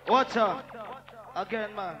 What's up?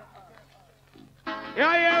 Again, man.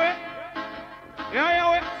 Yeah,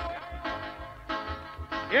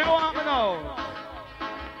 you want me now?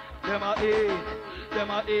 Them a eat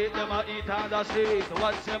on the street.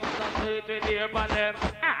 What's them on the street with the ear on them?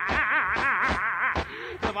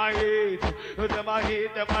 Them a eat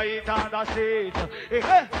on the street.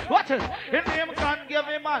 Hey, watch it. In them can give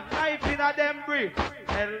him a knife in a them brief.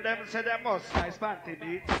 Tell them say them must nice panty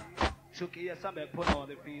beat. Chucky, yes, I make put on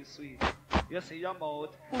the feel sweet. You see your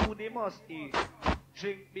mouth, food he must eat.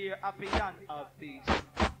 Drink beer, happy and have peace.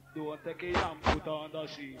 Don't take it and put on the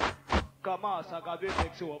sheet. Come on, so God will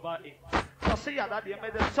take you over it. So see ya that they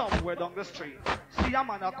made them somewhere down the street. See a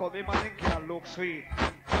man a come him and he can look sweet.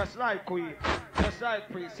 Just like queen, just like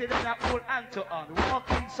priest. See them that hold hand to hand,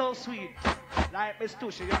 walking so sweet. Like Miss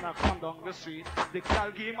Tushy and I come down the street. The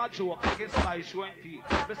girl give him a joke against my showing teeth.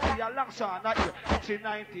 But see a long shot not here,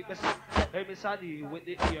 390. But hey, Miss Adi with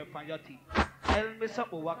the ear from your teeth. Tell me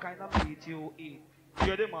something, what kind of meat you eat?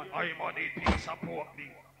 You're the man, I'm on a piece of pork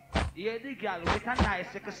meat. Yeah, the girl with a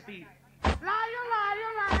nice little speed.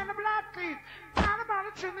 Lie in the blood teeth. Not about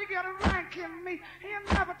a chin, you get a rank in me. You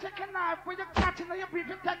never take a knife with your catching your beef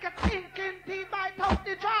and take a thinking teeth bite out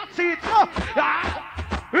the jaw. See it?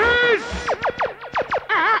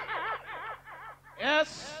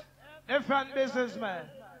 Yes, different businessman.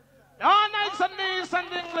 All nights and days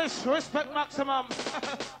and English, respect maximum.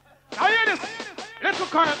 Now hear this, little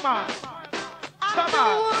current man. Come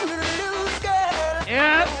on.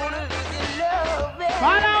 Yes.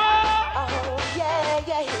 Follow.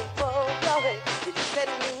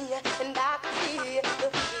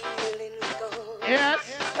 Yes.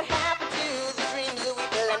 What happened to the dreams that we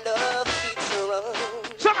planned of the future on?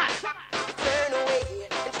 Turn away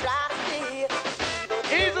and try to see.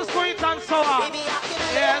 Jesus, sweet and so on. Baby, I can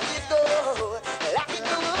let yes. this go. Let it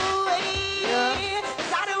go away. Yeah.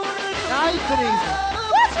 I don't want to lose nice and easy.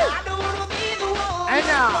 I don't want to be the one. And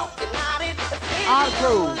now, our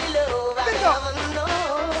crew. Big up.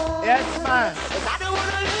 Yes, man. I don't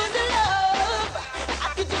want to lose the love. I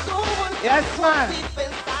could just go one. Yes, man.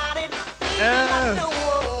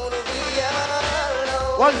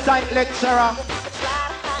 One time lecturer.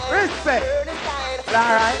 Respect. But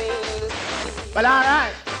alright. But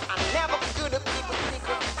alright.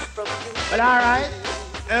 But alright.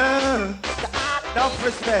 Enough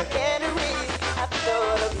respect.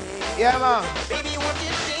 Yeah, man. Baby, won't you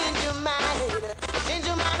change your mind? Change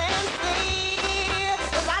your mind and stay.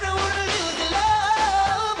 'Cause I don't want to lose the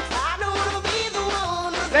love. I don't want to be the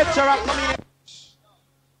one. Lecturer coming in.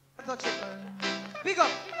 Big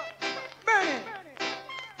up. Burn it.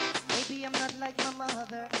 Maybe I'm not like my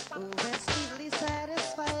mother, who is easily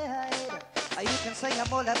satisfied. Or you can say I'm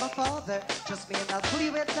more like my father. Just me and I'll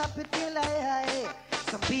clear it up if you lie.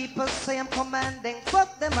 Some people say I'm commanding.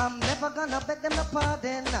 Fuck them, I'm never gonna beg them no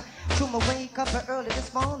pardon. To my wake up early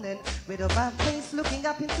this morning with a bad face looking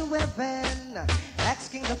up into heaven,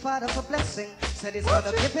 asking the Father for blessing. Said he's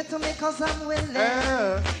gonna give it to me 'cause I'm willing.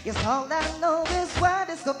 Yes, all I know is why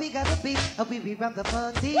this so big gotta be. We run the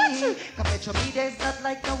party. Cause Metromedia is not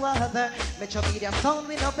like no other. Metromedia sound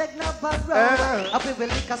we no beg no borrow. We will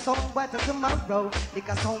lick a song white till tomorrow. Lick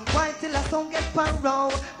a song white till a song get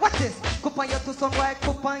paro. What is? Coop on your two song white,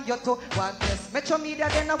 coop on your two. What is? Metromedia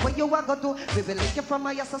then what you are gonna do? We will lick you from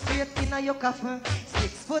my ass straight in your coffin.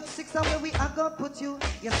 6'6" and where we are gonna put you.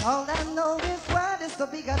 Yes, all I know is why this so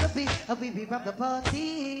big gotta be. We run the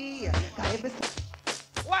party.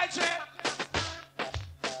 Watch it.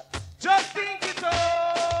 Just think it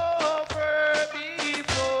over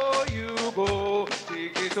before you go.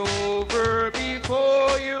 Think it over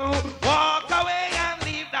before you walk away and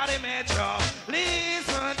leave that metro.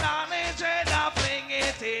 Listen, damage and I fling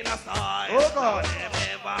it in a style. Oh God.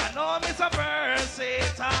 Never know me so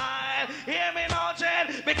versatile. Hear me now,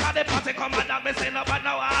 Jen, because the say come on and me say no bad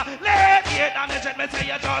now. Let here damage it, me say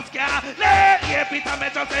you just can't. Let here Peter me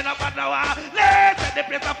just say no bad now. Let set the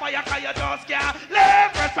place on fire cause you just can't.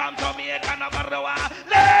 Let fresh from Jamaica no bad now.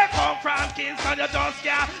 Let come from Kingston you just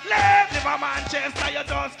can't. Let live a Manchester you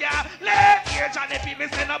just can't. Let here Johnny P me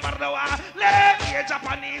say no bad now. Let here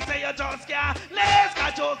Japanese say you just can't. Let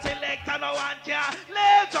Scotch select no one can.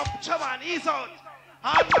 Let jump Chaman ease out.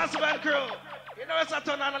 Hard Massive crew. You know it's a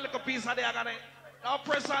turn on a little piece of the agony. Now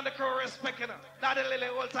press on the crew respecting them. Daddy Lily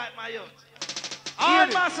hold tight my youth.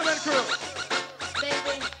 Hard Massive crew.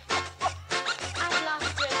 Baby, I've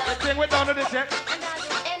lost your love. The thing we're done with this yet? And I'll do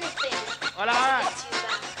anything. Well, all right. To get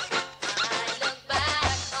you back. I look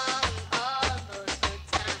back on all those good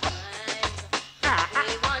times.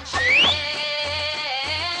 We once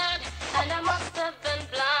shared, and I must have been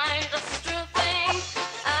blind just to think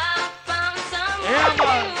I found someone Yeah,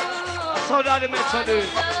 man. new. That's how Daddy makes her do it.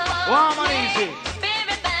 Warm and easy.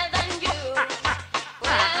 Baby, better than you.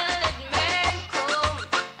 Well, it may come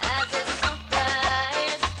as a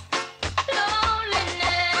surprise.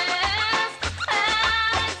 Loneliness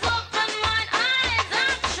has opened my eyes.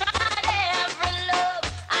 I've tried every love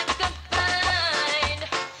I could find.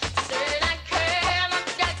 Still I cannot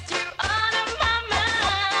get you out of my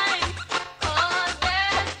mind. 'Cause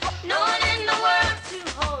there's no one in the world to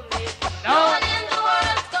hold me. No one in the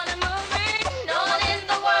world's gonna move me. No one in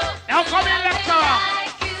the world Now come in, lecturer.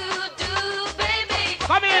 like you do, baby.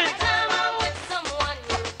 Come in. Every time I'm with someone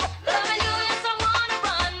new, loving you is I wanna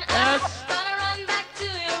run. Yes. I'm gonna run back to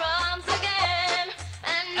your arms again.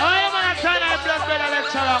 And Now you man turn that blood brother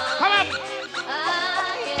lecturer. Come on.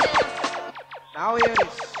 yeah. Now hear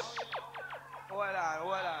this. Hold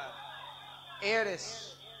on. Hear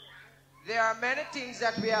this. There are many things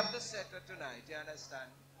that we have to settle tonight, you understand?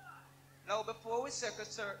 Now before we settle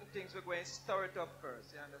certain things, we're going to stir it up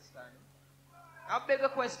first, you understand? Now bigger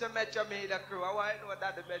question Metromedia crew. I want to know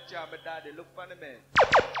that the Metro and my daddy look for the man.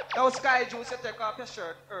 Now Sky Juice, you take off your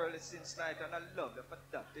shirt early since night and I love you for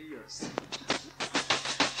that the years.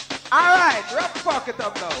 Alright, rough fuck it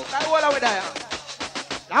up now. I hold on with that.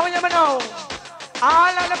 Now you know,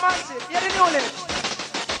 all of the massive, you the new list.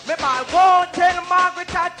 Me ball go tell Margaret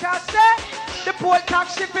Thatcher say the poll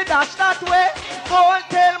tax ship it dash that way. Go and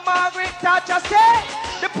tell Margaret Thatcher say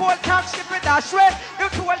the poll tax ship it dash way. The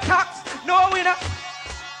poll tax no winner.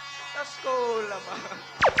 That's cool, man.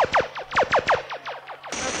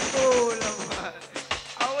 That's cool, man.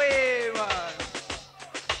 Away, man.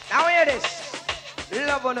 Now hear this.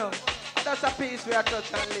 Love on them. That's a piece we are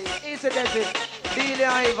touching and leave. Easy desert. Billy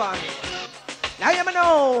and Ivan. Now you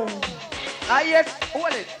know. Yes,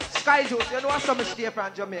 hold it. Sky Juice, you know what some stay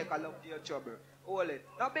from Jamaica love your trouble. Hold it.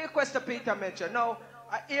 Now big question Peter mentioned. Now,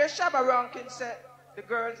 I hear Shabba Rankin say the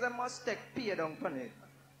girls they must take pay down on it.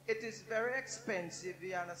 It is very expensive,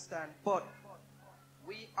 you understand, but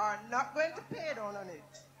we are not going to pay down on it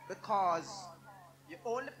because you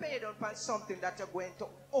only pay down on something that you're going to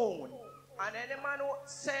own. And any man who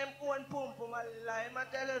same own pum pum a lie, I'm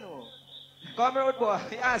telling you. Come here, boy.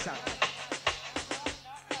 Yes, sir.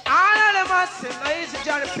 All of them are same. Now easy,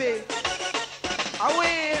 Johnny P.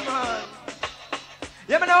 Away, man.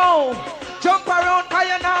 You know, jump around cause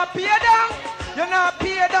you're not pay down. You're not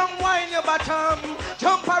pay down, wine your bottom.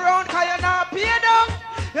 Jump around cause you're not pay down.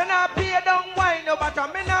 You're not pay down, wine your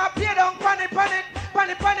bottom. Me not pay down, panic. Me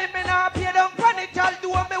not pay down, panic. I'll do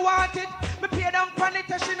what me want it. Me pay down, panic,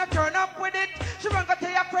 and she not turn up with it. She run go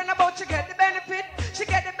tell your friend about she get the benefit. She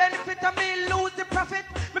get the benefit and me lose the profit.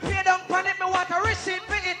 Me pay down, panic, me want a receipt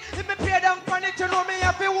for it. If me pay down, panic, you know me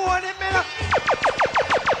have to warn it. Me not.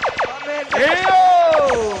 Hey,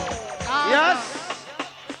 yo. Yes.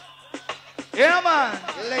 Yeah, man.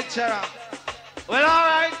 Lecturer. Well, all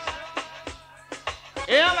right.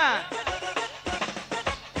 Yeah, man.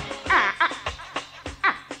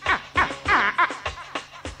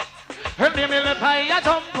 Le paille à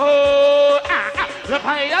ton pot. Le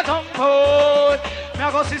paille à ton pot. Me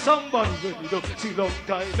I go see somebody with me though, see long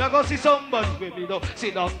time. Me I go see somebody with me though,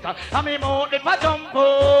 see long time. I me mount the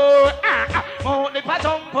pajumpo, mount the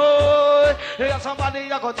pajumpo. There's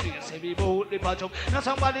somebody I go chase me mount the pajum. There's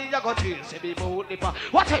somebody I go chase me mount the pajum.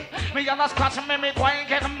 What it? Me a scratch me go and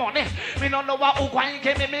get money. Me no know what who go and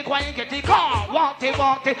get me go and get it. Come, want it,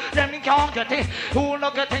 them can't get it. Who no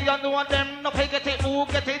get it, you know them no pay get it. Who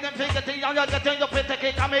get it, them pay get it. You get it, you pay take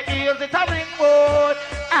it. And me ears it a ring boy.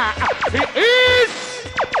 It is.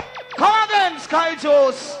 Come again, Sky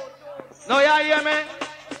Juice. No, you hear me?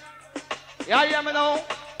 You hear me now?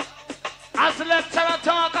 As the lecturer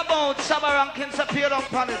talk about Shabba Rankins appear on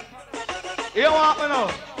planet. You want me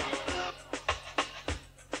now?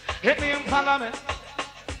 Hit me and follow me.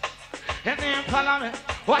 Hit me and follow me.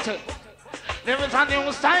 Watch it. There is a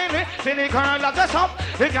new style, for the girl that dress up.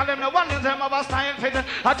 The girl them the one in them of a style for the.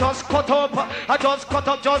 I just cut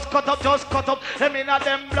up. Them in a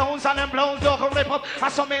them blouse and them blouse look rip up.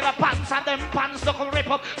 And some in a pants and them pants look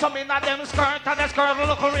rip up. Some in a them skirt and the skirt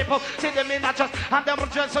look rip up. See them in a dress and them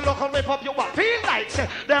dress look rip up. You what feel like say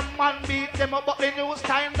them man beat them up, but the new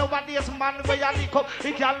style nowadays man where you lick up.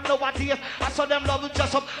 The girl nowadays I saw them love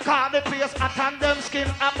dress up. Call the place at and them skin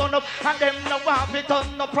up on up. And them no want it on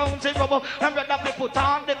no prongs and rub up. Rather me put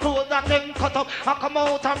on the clothes and then cut up. I come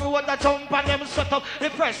out and road the jump and them shut up. The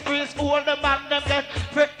fresh grease, all the man them there.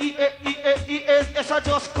 Yes, I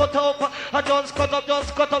just cut up. I just cut up. I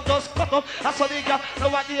saw the girl,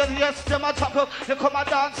 nowadays, yes, them a chop up. They come a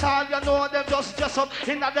dance hall, you know them just dress up.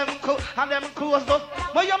 In a them coat and them clothes up.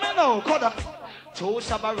 But you may know, cut up. Two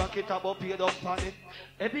shabba rocket about paid up on it.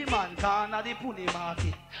 Every man gone at the pony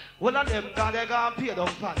market. One of them gone, they gone paid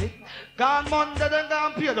up on it. Gone Monday, they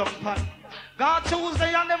gone paid up on it. Gone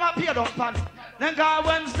Tuesday, and them a paid up on it. Then gone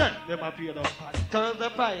Wednesday, them a paid up on it. Thursday,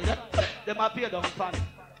 Friday, them a paid up on it.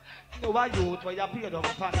 You know what youth where you paid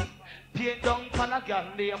up on it. Paid down on a girl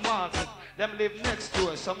named Margaret. Them live next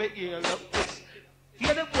door, so me hear look this.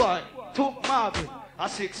 Hear the boy, took Margaret. A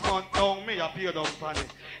 6 month down, me a paid up on it.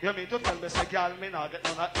 You mean to tell me, say, girl, me not get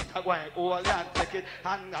none of it. I go and hold and take it,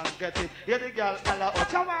 and get it. Hear the girl, tell her, oh,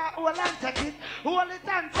 you want hold and take it. Hold it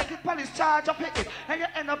and take it, police charge up it. And you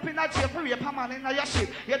end up in a jail for rape a man in your shit.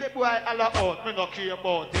 Hear the boy, all out, me not care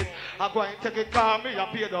about it. I go and take it, call me a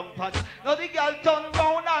paid up on it. Now the girl turn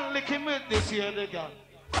round and lick him with this, hear the girl.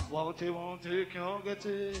 Want it, can't get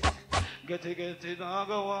it. Get it, now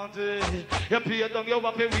go want it. You pay down, you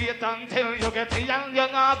want to wait until you get it, and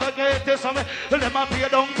you're not going to get it. So them a pay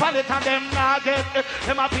down for it and them not get it.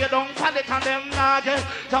 Them a pay down for it and them not get it.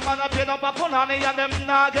 Some man a pay down for punani and them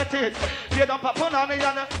not get it. Pay down for punani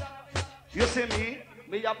and them. You see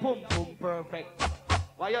me a pum pum perfect.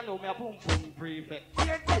 Why you know me a pum pum prefect?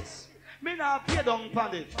 Hear this, me not pay down for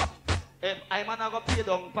it. If I'm not going to pay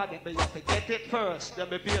down for it, but you have to get it first. Then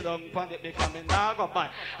me pay down for it because me not going to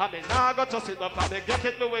buy. And me not going to sit up and me get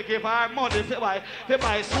it, me will give her money for buy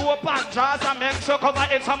soap and jars and make sure cover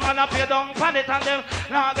it. Some man pay down for it and them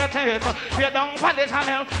not get it. Pay down for it and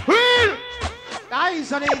them will.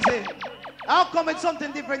 Nice and easy. How come it's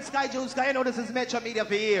something different, Sky Juice? Because you know this is Metromedia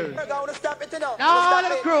for years. Now all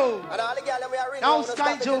the crew. Now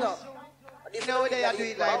Sky Juice. You know they are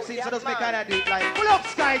doing live, see, so just make kind of do it live. Pull up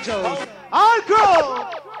Sky Juice. All crew.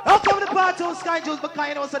 How come the part two Sky Juice? Because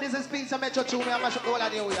you know, so this is Pizza Metro 2. Me and mash up the whole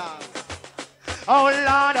of New York. Oh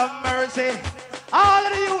Lord of mercy. All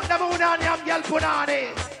of the youth, the moon and young girl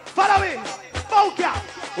punani. Follow me. Boca.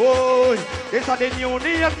 Oh, this is the new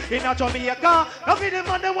name in a Jamaica. Up in the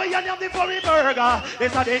Monday where you have the furry burger.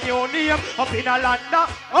 This is the new name up in Atlanta.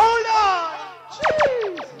 Oh Lord.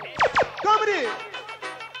 Jeez. Come in.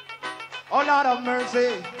 Oh Lord of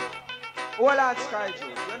mercy. Oh Lord Sky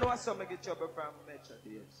Juice, you know what some get trouble from Metro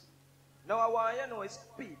days. Now I want you know it's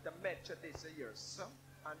Peter Metro this a year, son.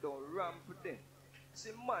 And don't run for them.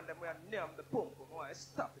 See man, them we are name the pump. I want to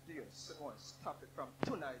stop it to you, son. I want to stop it from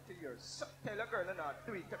tonight to your son. Tell a girl not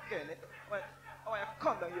do it again. I want to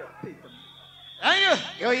come down here, Peter. Hey,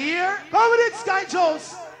 you hear? Come with it, Sky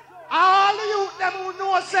Juice. All of you them who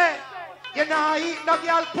know say, you know eat no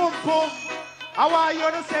girl pum pum. I want you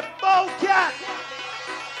to say, Bowcat.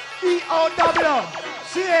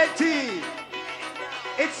 B-O-W-C-A-T.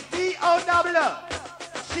 It's B-O-W-C-A-T.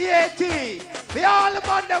 Be all the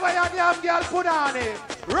man that way on the girl put on it.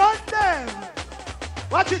 Run them.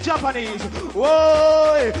 Watch it, Japanese.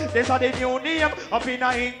 Whoa, this is the new name up in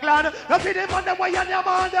England. Up in the man that way on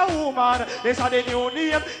the woman. This is the new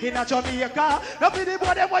name in Jamaica. Up in the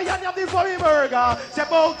man that way on the furry burger. Say,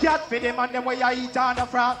 Bowcat for the man that way I eat on the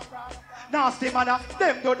front. Nasty man,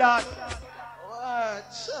 them do that.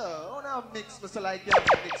 What? Sure. I want to mix Mr. Like you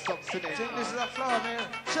mix up today. Think this is a flower, man.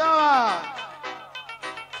 Sure.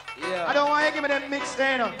 Yeah. I don't want you to give me them mix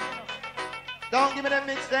there, no. Don't give me them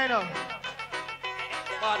mix there, no.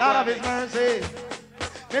 Lord of His mercy.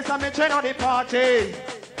 Mr. Me train on the party.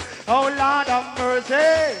 Oh, Lord of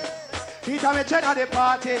mercy. Peter me train on the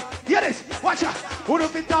party. Hear this. Watch out. Who do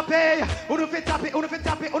fit tap eh? Who do fit tap it? Who do fit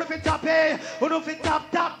tap it? Who do fit tap eh? Who do fit tap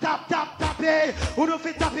eh? Who do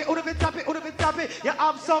fit tap it? Who do fit tap it? Who do fit tap it? You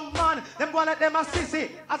have some man, them go let them a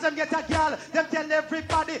sissy. As them get a girl, them tell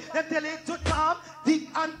everybody. Them tell it to Tom, Dick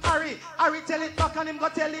and Harry. Harry tell it back and him go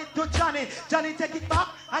tell it to Johnny. Johnny take it back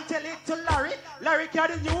and tell it to Larry. Larry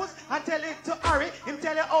carry the news and tell it to Harry. Him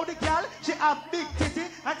tell you how the girl, she have big titty.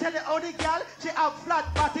 And tell you how the girl, she have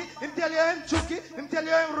flat body. Him tell you him chucky, him tell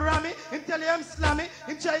you him rammy, him tell you him slammy,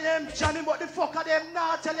 him tell you him Johnny, but the fuck of them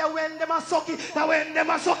now tell you when them a sucky. That when them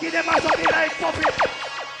a sucky like puppy.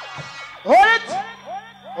 Hold it!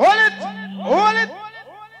 Hold it! Hold it!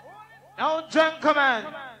 Now, gentlemen,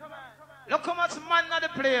 look how much man at the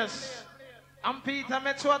place. And Peter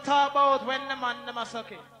Metro talk about when the man them a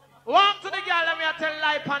sucky. Walk to the girl and me a tell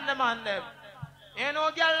lie upon the man them. You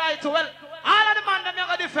know, girl lie to well. All of the man them you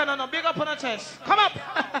got defend on. Big up on the chest. Come up.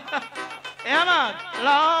 Yeah, man.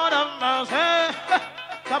 Lord of mercy.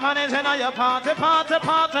 Come on, it's in your party.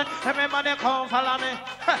 Everybody come follow me.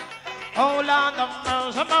 Oh, Lord of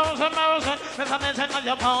mercy. It's in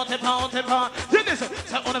your party. You listen.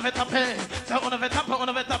 Say, on of it up.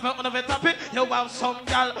 You have some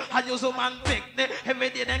girl. I use a man big. Every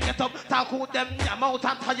day then get up. Talk with them. Them out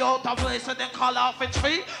and tie out of place. And then call off a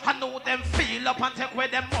tree. I know them feel up and take away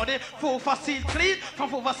them money. Fool for seed clean. From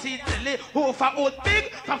fool for seed lily. Who for old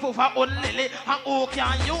big. From fool for old lily. And who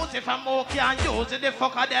can use it. From who can use it. The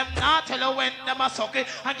fuck of them now. Tell you when them are sucky.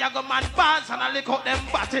 And you go man bands. And I lick out them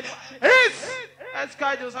body. Let's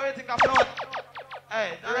go do so. You think I float?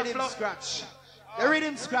 Hey, the rhythm scratch. The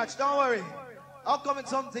rhythm scratch, don't worry. I'll come in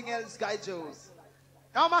something else, Sky Joes.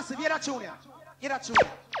 Now, Massive, get that tune here. Get that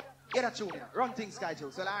tune here. Run things, Sky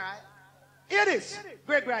Joes. Well, alright. Hear this.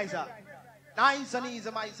 Greg Riser. Nice and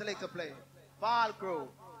easy, my selector play. For all crew.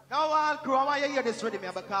 Now, all crew, I want you to hear this rhythm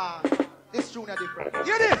here because this tune is different.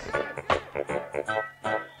 Hear this.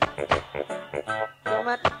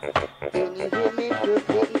 Can you hear me to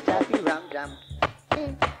play it happy ram jam?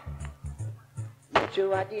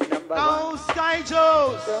 You are the number now, one. Sky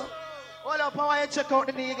Joes. So? Hold up, I want you to check out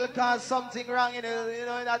the needle because something wrong in it. You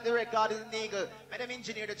know that the record is an eagle. And them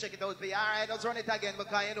engineer to check it out for you. Alright, let's run it again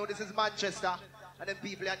because you know this is Manchester. And then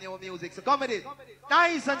people are new music. So come with it.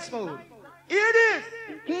 Nice and smooth. Hear this.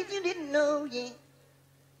 In case you didn't know, yeah.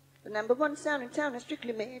 The number one sound in town is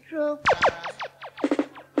strictly Metro.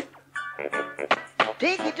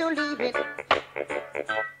 Take it or leave it.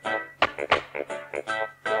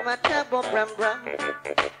 From a tub of ram.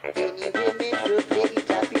 Can you hear me to play it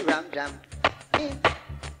happy ram jam?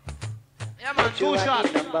 Yeah, man, two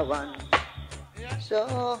shots. Number one. Yeah.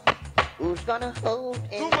 So, who's gonna hold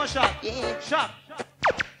it? Two more shots. Yeah. Shot.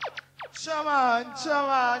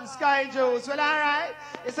 Shaman, Sky Joes. Well, alright.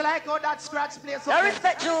 It's like how that scratch plays. I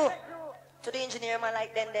respect you to the engineer, man,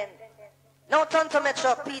 like then. Now turn to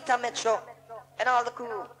Metro, Peter Metro, and all the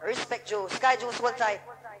crew. Respect you. Sky Joes, hold tight.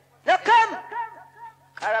 Now come!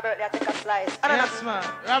 Robert, I take a slice. Yes, man.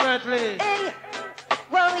 Robert Lee. Hey,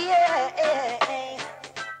 well, yeah, hey.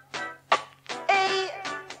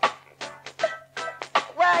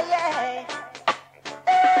 Why, yeah.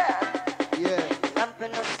 Yeah.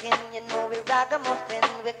 Lumping no skin, you know we ragamuffin.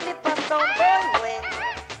 We clip us on going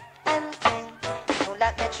and thing. So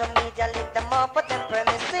like Metromedia, lick them up at them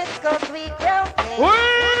premises, cause we grounding.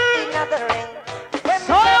 Another ring. When we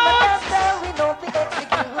come and dance, we don't be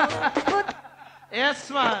execute. Yes,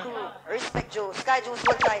 man. Respect you. Sky Juice,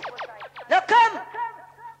 hold tight. Now come!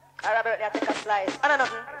 Robert, I take a slice. I know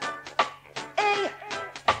nothing. Hey!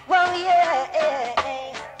 Well, yeah,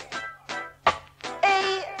 hey.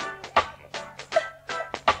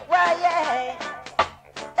 Why, yeah.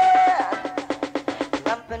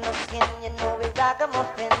 Lumping no skin, you know we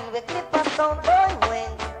ragamuffin. We clip us on boy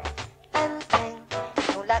wing and thing.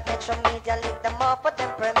 So like Metromedia, lick them up at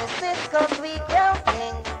them premises, cause we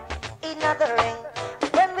grounding. Another ring.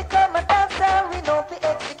 When we come and dance, we know we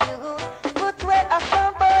execute. But where I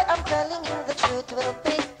found boy, I'm telling you the truth. We'll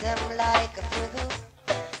pick them like a fruit.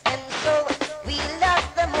 And so we lock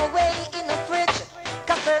them away in the fridge.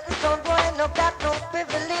 Cause certain sound boy no got no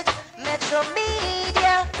privilege.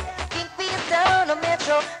 Metromedia, King Feast down on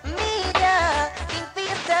Metromedia. King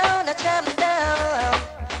Feast down, I jam down.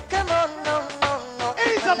 Come on, no.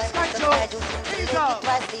 Ease up, Sky Joes. Ease up.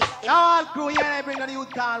 Now all crew here, I bring a new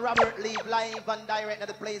call, Robert Lee, live and direct at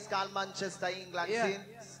the place called Manchester, England. Yeah. See?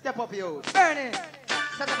 Step up, you. Burn it.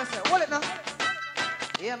 Set up a set. Hold it now.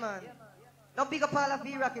 Yeah, man. Now big up all of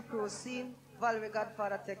the Rocky crew. Scene, Valerie,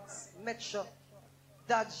 Godfather, Tex, Metro,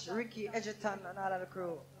 Dodge, Ricky, Edgerton, and all of the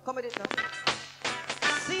crew. Come with it now.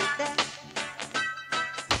 See that?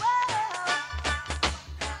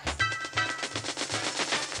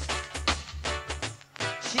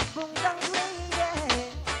 She boom down lady.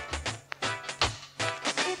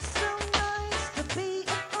 It's so nice to be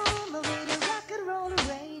at home with a rock and roll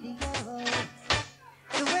radio.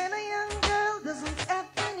 So when a young girl doesn't have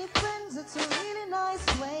any friends, it's a really nice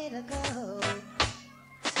way to go.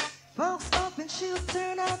 Folks up and she'll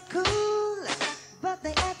turn out cool, but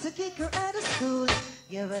they had to kick her out of school.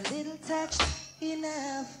 You're a little touched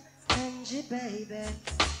enough, Angie, baby.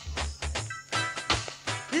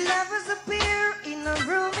 Lovers appear in a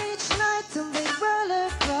room each night and they roll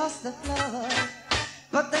across the floor.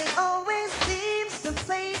 But they always seems to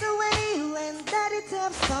fade away when daddy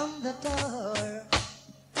taps on the door.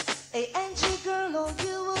 Hey, Angie girl, oh,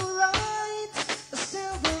 you were right.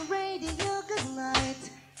 Still the radio, good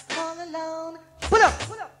night. All alone. Pull up!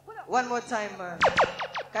 One more time, man.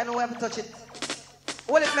 Can you ever touch it?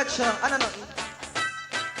 Hold it, make sure. I know nothing.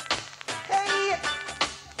 Hey!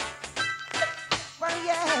 Well,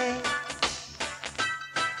 yeah.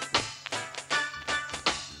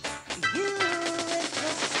 You with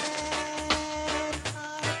the sad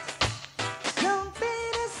heart. Don't be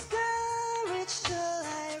discouraged till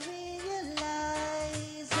I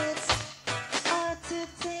realize it's hard to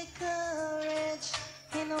take courage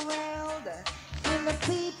in a world full of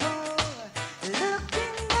people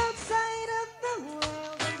looking outside of the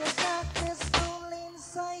world, and the darkness only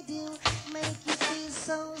inside you make you feel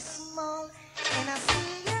so small. And I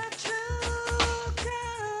see your true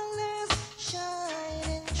colors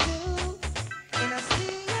shining through, and I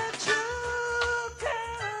see your true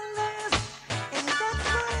colors, and that's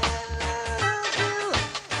why I love you.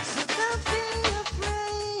 So don't be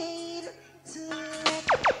afraid to let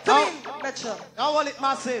Now, Metro. now hold it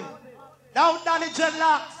massive. Now Danny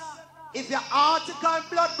Dreadlocks, if your article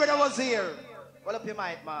blood brother was here, hold up your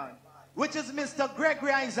mic, man. Which is Mr.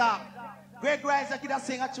 Gregory Isaac. Gregory Isaac, he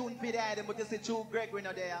sing a tune for the item, but you see two Gregory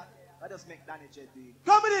not there. Let us make Danny Dread do it.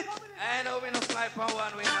 Come with it! I know we no fly for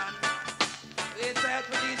one way, man. We tight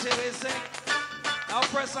with DJ, we sing. Now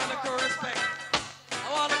press on the crew, respect.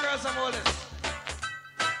 Now all the girls are holding.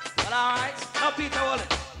 But alright, now Peter hold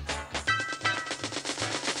it.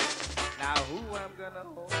 Now who I'm gonna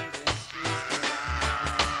hold in squeeze tonight?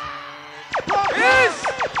 Yes!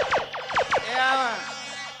 Yeah, man.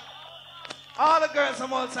 All the girls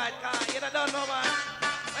from outside, you don't know, man.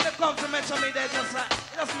 When it comes to Metromedia, it's just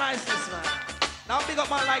niceness, man. Now big up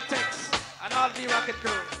my like text and all the rocket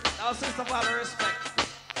crew. Now sister for all the respect.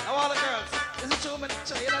 Now all the girls, this is true, man.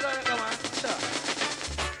 Sure, you don't know, come on. Sure.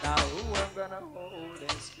 Now who I'm gonna hold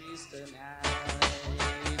and squeeze tonight?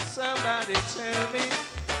 Somebody tell me,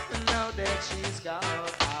 know that she's gone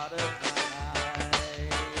out of my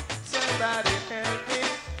life. Somebody help me.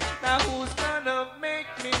 Now who's gonna make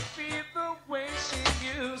me feel the way she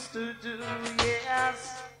used to do?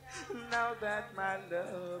 Yes, now that my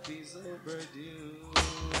love is overdue.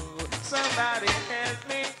 Somebody help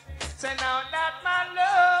me. Say now that my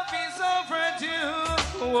love is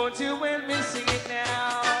overdue. Won't you let me sing it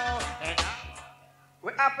now?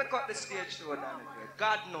 We have to cut the stage show, Danny.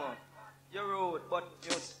 God knows. You're rude, but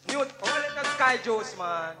you only the Sky Juice,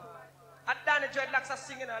 man. And Danny Dreadlocks are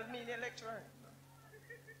singing and me in lecturer.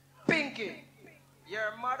 Pinky,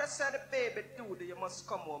 your mother said the baby dude, you must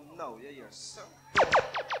come home now, you hear, son.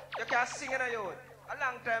 You can't sing in a youth. A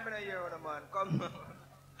long time in a year, man. Come.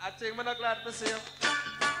 I think I'm not glad to see you.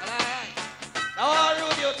 Alright. Now all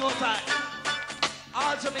rodeo too tight.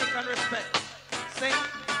 All Jamaican respect. Sing.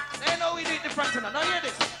 They know we do it different tonight. Now hear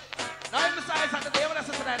this. Now in the size of the day when I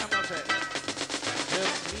sit tonight, I'm not saying.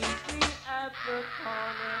 Just meet me at the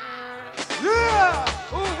corner. Yeah!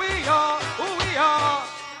 Who we are.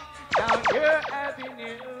 Down your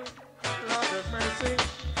avenue. Lord of mercy,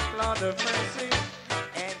 Lord of mercy.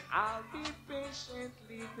 And I'll be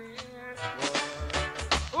patiently there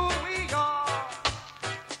for who we are.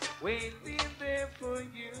 Waiting there for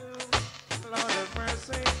you. Lord of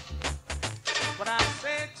mercy. But I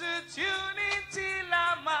said to tune in till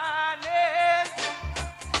I'm honest.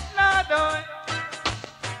 Lord,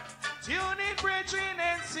 tune in, brethren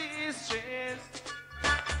and sisters.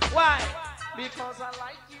 Why? Because I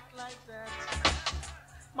like it like that.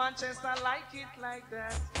 Manchester like it like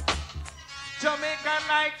that. Jamaica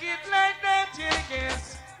like it like that.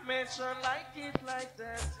 Yes, Metro like it like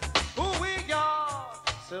that. Who we are?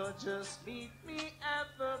 So just meet me at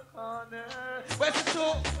the corner. Well, it's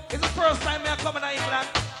true. It's the first time I'm coming to England.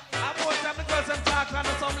 I'm more time the girls and talk on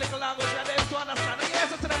some little language and they to understand.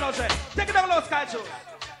 Yes, it's to the notion. Take it down low, Sky Joe.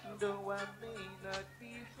 Though I may not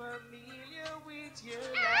be familiar with your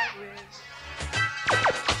language,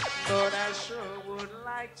 but I sure would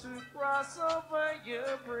like to cross over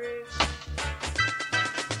your bridge.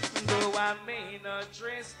 Though I may not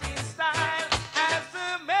dress in style as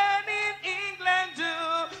the men in England do,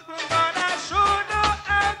 but I sure know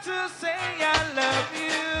how to say I love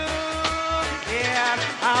you. Yeah,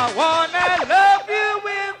 I wanna love you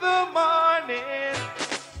in the morning.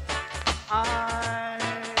 I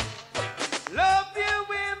love you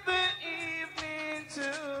in the evening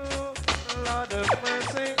too. Lord of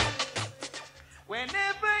mercy.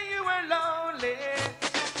 Whenever you are lonely,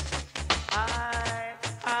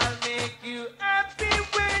 I'll make you happy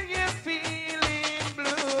when you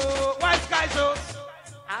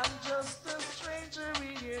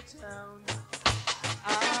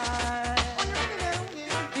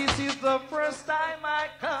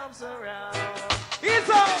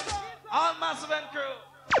massive and crew.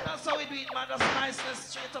 That's how we do it, man. That's niceness,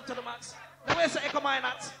 straight up to the max. The way say Echo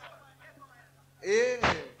Minott.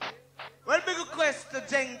 Yeah. Well, big request to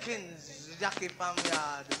Jenkins, Jackie from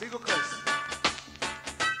yard. Big request.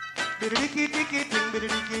 Biddy ticky ting, biddy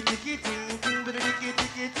ticky ting, ting, biddy ticky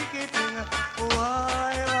ting.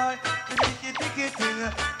 Why, biddy ticky ting.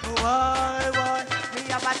 Why, me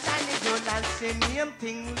have a tiny girl and say name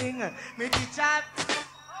tingling. Me teacher.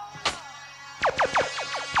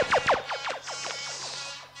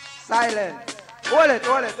 Silent. Hold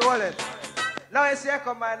it. Now you see I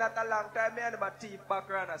come by not a long time, me and my teeth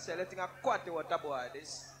background and say, letting a quality water boy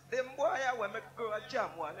this. Them boy here when me grow a jam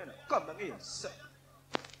one, you know. Come on here, sir.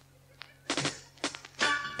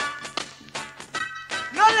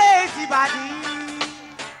 No lazy body.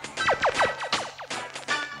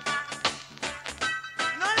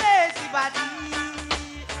 No lazy body.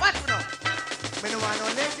 What you know? Me no want no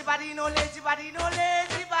lazy body, no lazy body, no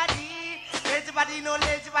lazy body. Lazy body, no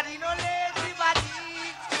lazy body, no lazy body.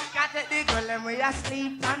 Can't take the girl and we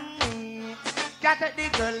asleep on me. Can't take the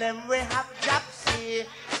girl and we have japsy.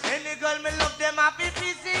 Any girl me love them happy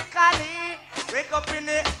physically. Wake up in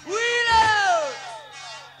the wheel.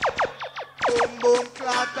 Boom, boom,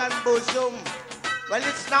 clot and bosom. Well,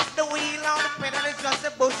 it's not the wheel or the pedal, it's just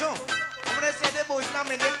the bosom. I'm gonna say the bosom, I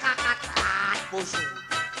mean the bosom.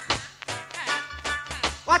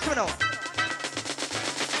 Watch me now.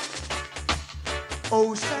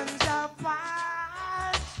 Oceans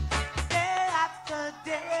apart, day after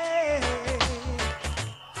day,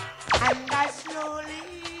 and I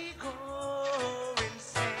slowly go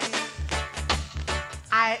insane.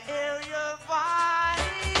 I hear your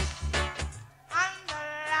voice on the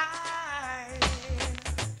line,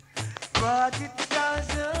 but it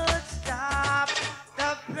doesn't stop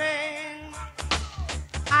the pain.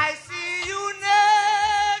 I see you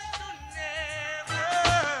next to never.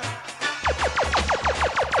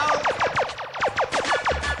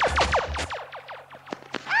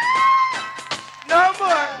 No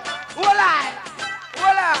more. Hold on.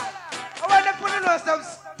 I want to put in some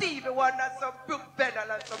Stevie one and some Brooke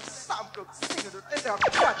Bennell and some Sam Cooke singing. It's a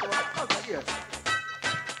quattro. Come here.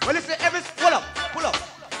 Well, listen, every pull up.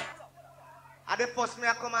 At the first me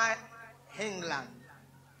I come out England,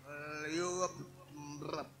 Europe,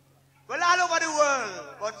 well all over the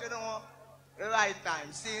world. But you know, the right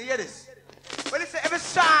time. See, hear this. Well, listen, every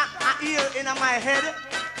song I hear in my head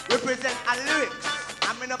represent a lyrics.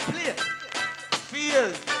 I'm in a play.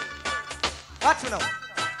 Feel. Watch me now.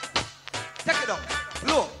 Take it down.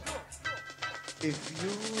 Blow. If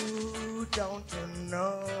you don't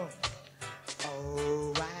know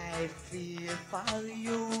how I feel for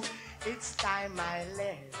you, it's time I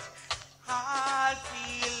let hard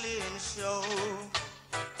feelings show.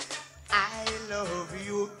 I love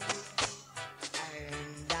you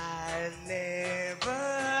and I'll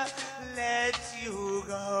never let you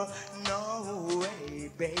go. No way,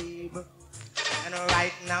 babe. And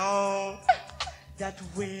right now that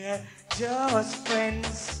we're just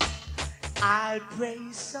friends, I'll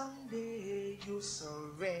pray someday you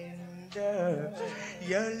surrender.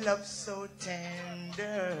 Your love so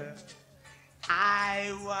tender.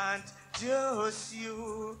 I want just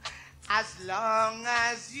you, as long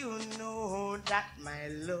as you know that my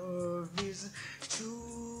love is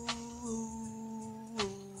true.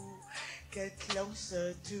 Get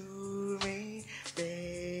closer to me,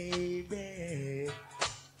 baby.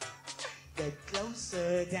 Get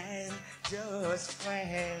closer than just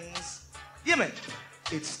friends. Yeah, man.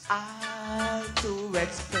 It's hard to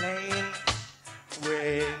explain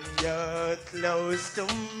when you're close to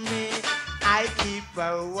me. I keep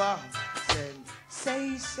a warm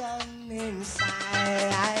sensation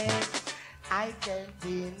inside. I can't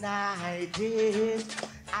deny it.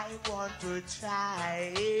 I want to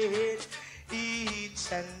try it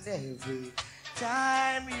each and every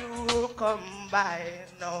time you come by.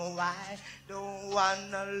 No, I don't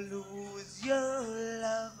wanna lose your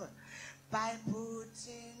love by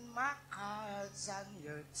putting my cards on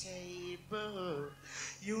your table.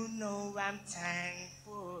 You know I'm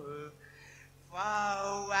thankful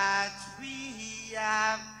for what we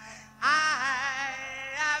have. I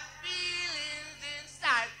have feelings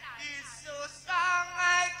inside. It's so strong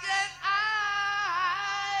I can hide.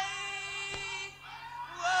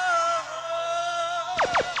 Whoa.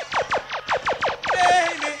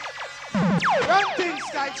 Baby. Run things,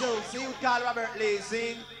 Sky Joe. See you call Robert Lee.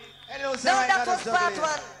 Sing. Hello, sir. No, that was part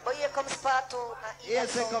one. But here comes part two.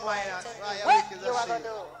 Yes, come on. What you are going to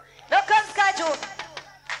do? Now comes Sky Joe.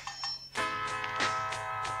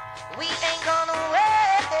 We ain't gonna wait.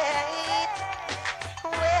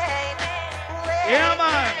 Yeah,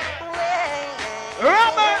 man.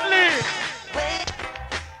 Robert Lee.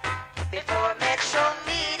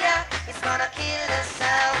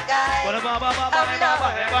 Wait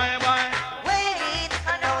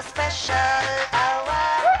for no special hour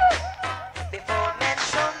before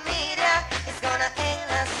Metromedia is gonna hang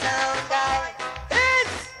the sound guy.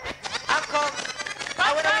 I'll come.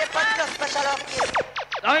 I will wait for no special hour.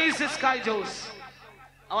 Now here's the Sky Juice.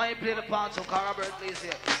 I want you to play the part so Carl Robert plays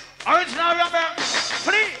here. Original Robert,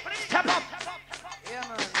 please step up. Yeah,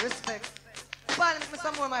 man, respect. Parliament, me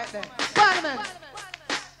some more mic then. Parliament.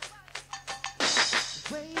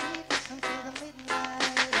 Wait until the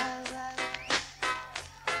midnight hour.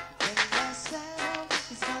 When the sound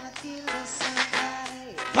is gonna kill the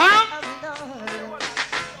sunlight. Bam!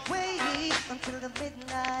 Wait until the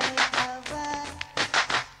midnight hour.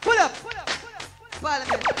 Pull up!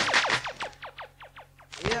 Parliament.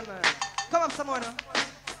 Yeah, man. Come up some more now.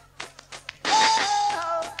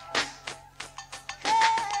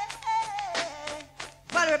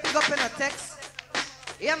 Parliament, pick up in a text.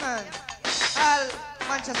 Yeah, man. All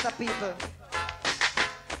Manchester people.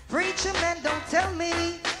 Preacher man, don't tell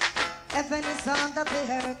me heaven is under the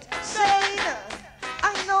earth. Saying,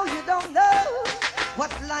 I know you don't know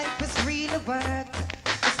what life is really worth.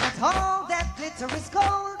 It's not all that glitter is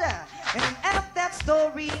gold, and half that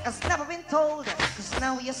story has never been told. Cause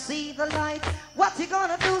now you see the light. What you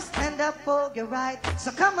gonna do? Stand up for your right.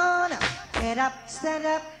 So come on, get up, stand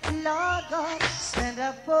up, Lord God. Stand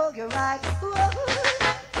up for your right. Whoa.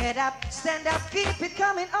 Get up, stand up, keep it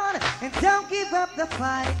coming on, and don't give up the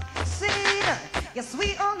fight. See, yes,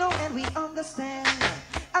 we all know and we understand.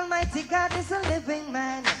 Almighty God is a living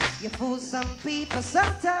man. You fool some people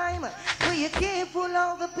sometime, but you can't fool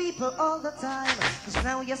all the people all the time. Cause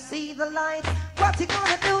now you see the light. What you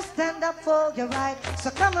gonna do? Stand up for your right. So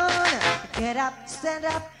come on, get up, stand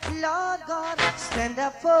up, Lord God. Stand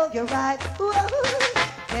up for your right. Whoa.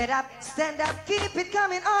 Get up, stand up, keep it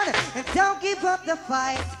coming on, and don't give up the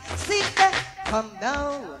fight. See that? Come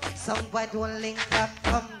now, somebody don't link up.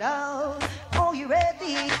 Come now, oh you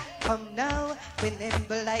ready? Come now, we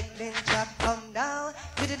nimble like ninja. Come now,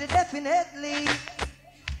 you did it definitely.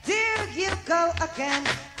 There you go again,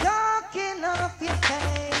 talking off your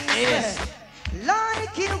face. Yes.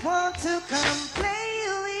 Like you want to come play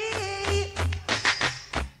with.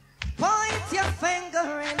 Point your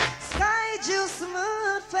finger in Sky Juice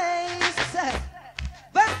smooth face.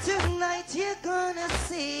 But tonight you're gonna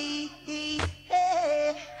see.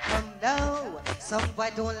 Hey, come now,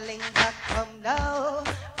 somebody don't linger. Come now,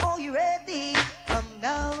 oh you ready? Come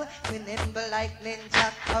now, we nimble like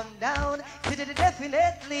ninja. Come down, you did it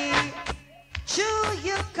definitely. True,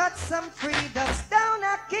 you cut some freedoms down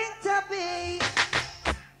at King Tubby.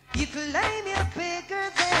 You claim you're bigger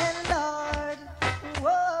than Lord.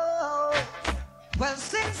 Whoa. Well,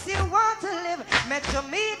 since you want to live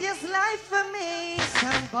Metromedia's life for me,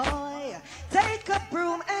 son boy, take a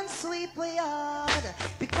broom and sweep a yard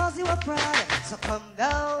because you are proud. So come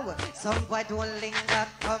down, somebody don't linger.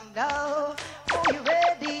 Come down, oh you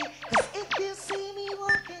ready? Cause if you see me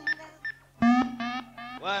walking down.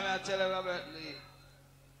 Why may I tell you, Robert Lee?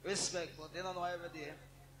 Respect, but they don't know every day.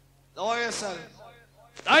 Don't worry yourself.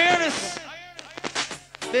 I hear this.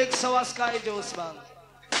 Big Sour Sky Juice, man.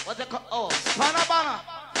 What they call? Oh, Spana Bana.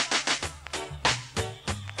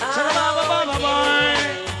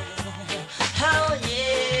 Oh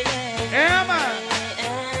yeah. Yeah, man.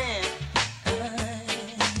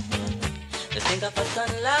 Just think of a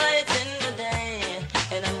sunlight in the day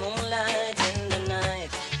and a moonlight in the night.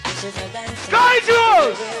 Which is a dancing. Sky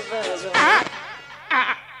Juice!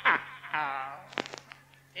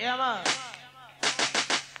 Yeah, man.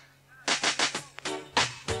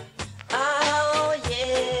 Oh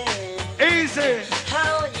yeah. Easy.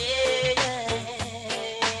 Oh yeah.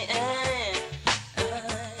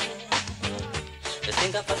 Just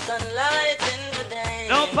think of a sunlight in the day.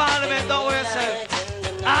 No parliament, don't worry yourself.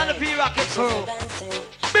 And the P-Rocket crew.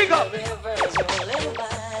 Big up. There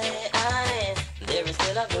is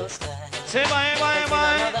still a blue sky. Say bye, bye,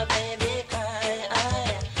 bye. Another baby cry.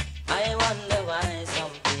 I wonder why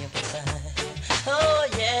some people sigh. Oh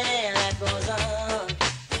yeah, life goes on.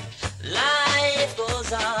 Life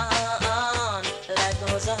goes on. Life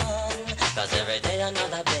goes on. Cause every day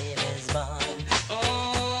another baby's born.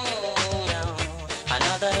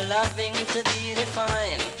 Another loving to be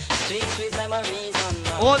defined. Sweet, sweet memories on my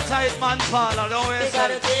Hold tight, man, Paula, don't worry they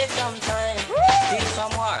gotta yourself. take some time. Teach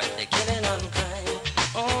some war, they're killing on crime.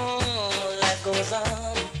 Life goes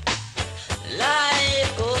on.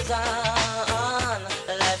 Life goes on.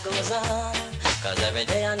 Life goes on. Cause every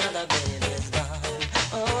day another baby's born.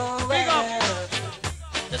 Oh well.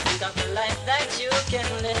 Just think of the life that you can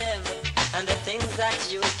live and the things that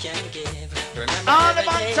you can give. Remember All the every day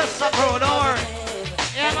Manchester is a crew, day don't worry. to live.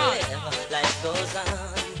 Yeah, man. Life goes on.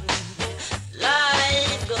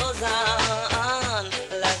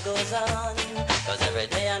 goes on, 'cause every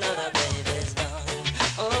day another baby's done.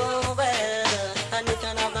 Oh well, and you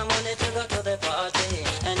can have the money to go to the party,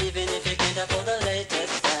 and even if you can't afford the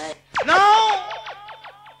latest style. No!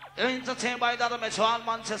 You're entertained by the other Metro and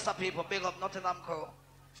Manchester people. Big up Nottingham crew.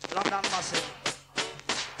 London massive.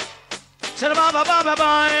 Say the bye bye bye bye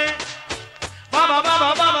bye. Bye bye bye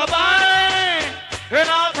bye bye bye. You're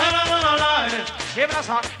not telling me no lie. Him the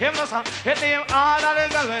sun, hit him all of the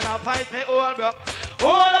girls when I fight me all bro.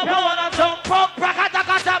 All of you wanna jump up,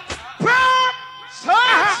 braka-taka-tap, bro!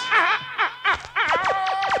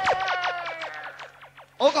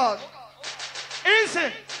 Oh God.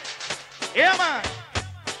 Easy. Yeah man.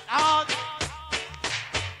 Out.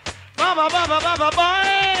 Ba ba ba ba ba ba ba.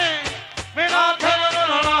 Me not telling you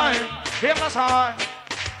no lie. Him the sun.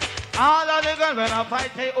 All of the girls when I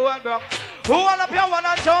fight me all bro. All of you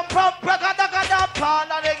wanna jump up, braka-taka-tap,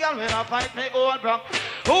 all of the girls when I fight me all bro.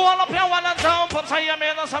 All of you wanna jump up, say you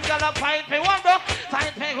mean some girl a fight me one bro,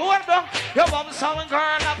 fight me one bro. You want some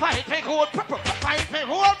girl a fight me good, fight me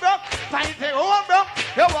one bro, fight me one bro.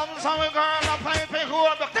 You want some girl a fight me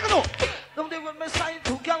good bro. Take a look. Don't they with me side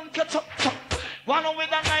to girl catch up. One with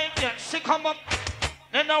a knife, yeah, she come up.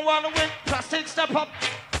 Then the one with plastic step up.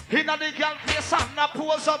 He not the girl face and a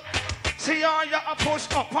pose up. See how you a push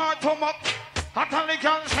up and come up. I tell the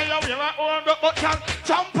girl say you wear a old but can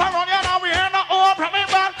jump around you now we hear no old from me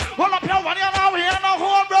man. Hold up your one you now we hear no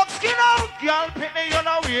old broke skin out. Girl pick me you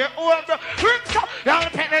know we hear old broke. Girl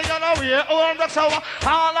pick me you know we hear old broke. So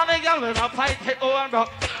all of the girls will fight the old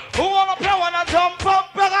broke. Hold up your one and jump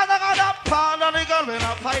up. All of the girls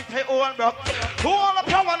will fight the old broke. Hold up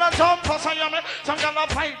your one and jump up. So you me some girl a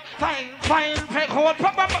fight, pick hold, pick hold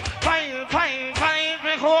broke. Fight,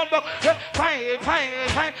 pick old broke. Fine.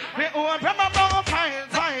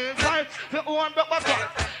 You own but what's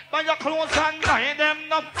what? Buy your clothes and buy them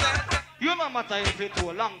up. You no matter if it's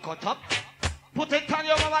too long cut up. Put it on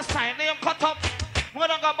your mama's style, name cut up.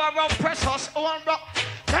 When I got borrow precious own block.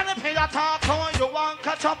 Then you pay your talk how you want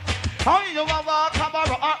catch up. How you want walk a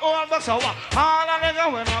borrow our own block. So all of the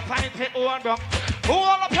girls when I find the own block.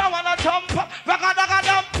 All of you wanna jump up.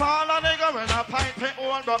 Raga-daga-dump. All of the girls when I find the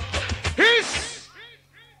own block. Peace.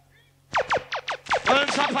 Well,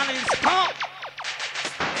 Japanese come.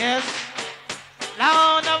 Yes.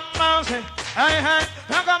 Lord of mercy. Hey, I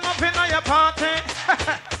got my pin on your party.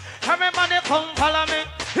 Everybody come follow me.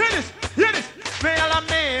 Hear this. Me all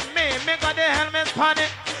me got the helmet on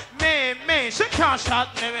it. Me, she can't shot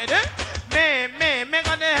me with it. Me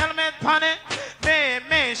got the helmet on it.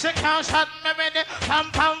 Me, she can't shot me with it.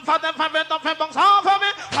 Pam for the favorite of box off of me.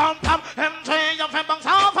 Pam, M3 your box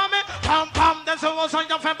off of me. Pam, there's also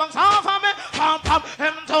your box off of me. Pam,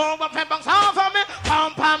 M2 your box off of me.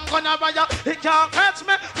 Pam, gonna buy ya, he can't catch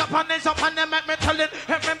me. Japanese up and they make me tell it.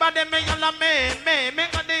 Everybody me yell me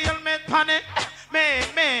got the helmet on it. Me,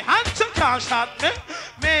 and she can't shot me.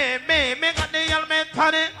 Me got the helmet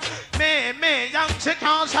on it. Me, young she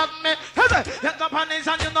can't shot me. You're Japanese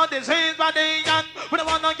and you know this is body. And we don't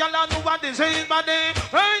want no girl and you want this is body.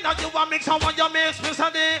 Hey, now you want mix on what you mix,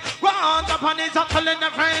 Mr. D. One Japanese are telling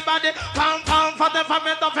everybody. Pam, for the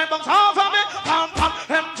family of box off of me. Pam,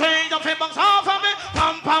 M3 your box off of me.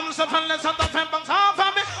 Pam, so friendless of the box off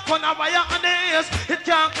of me. When I wire on this, it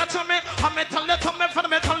can't catch me. I'm metal it to me for the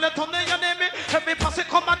metal it to me. You name me. Every posse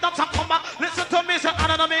come and dance and come back. Listen to me, say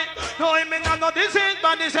anatomy. No, I mean, I know this is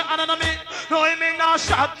body, say anatomy. No, I mean, I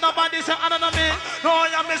shot nobody, say anatomy. No,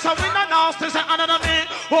 I miss a winner nasty, say anatomy.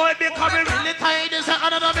 Oh, I become really tight, say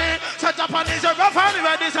anatomy. Say Japanese, rough and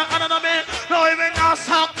ready, say anatomy. No, I mean, I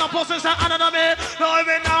suck no pussy, say anatomy. No, I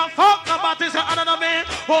mean, I fuck nobody, say anatomy.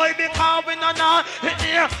 Oh, I become winner now. Hit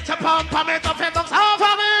here, say pump it up, it looks half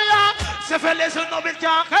of me. Say fellas, no, it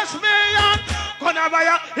can't catch me. Gonna buy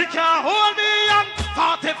ya, he can't hold me.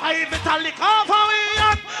 45 metallic half of me.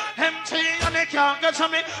 M3 and he can't get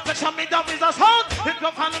me. Get me down with a sound. It go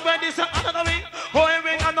fan ready, say anatomy. Oh, I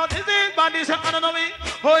win another disease, body, say anatomy.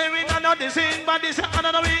 Oh, I win another disease, body, say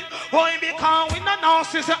anatomy. Oh, I become win a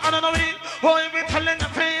nasty, say anatomy. Oh, I be telling the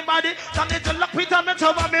pain body. That need to lock with a metal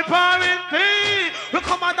of me parent pain. We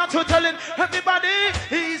come out to telling everybody.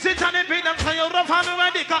 Easy Johnny beat them to your rough and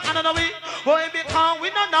ready, got anatomy. Oh, I become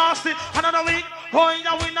win a nasty, anatomy. Oh,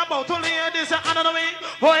 you win about to ladies, say anatomy.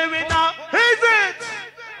 Oh, I win now. Is it?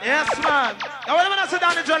 Yes, man. Now, when I sit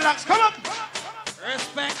down and relax, come up.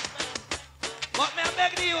 Respect. What me I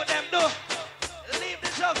beg you them do? Leave the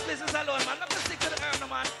drugs business alone, man. Not to stick to the herb, no,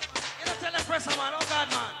 man. You don't tell them press, man. Oh, God,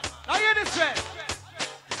 man. Now hear this way.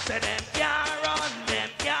 Say them can't run, them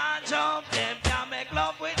can't jump, them can't make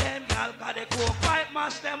love with them, y'all. Cause they coke pipe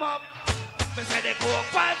mash them up. Me say they coke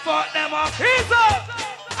pipe fuck them up. He's up.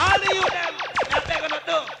 All of you them, I beg you to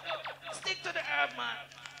do.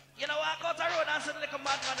 I walk out the road and see the little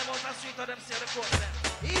madman them out the street of them see the court them.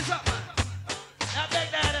 Ease up, man. I beg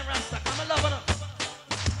that them Rasta, I'm a loving them.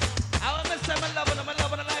 I want to say I'm loving them like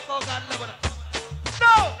how God loving them.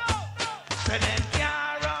 No! So them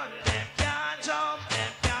can't run, them can't jump,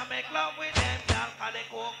 them can't make love with them y'all, cause they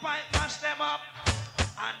go pipe mash them up.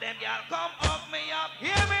 And them y'all come up me up.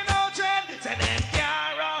 Hear me now, Jen? Say them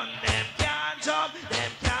can't run, them can't jump,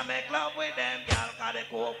 them can't make love with them y'all, cause they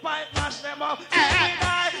go pipe mash them up.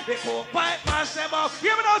 They go pipe mash them up.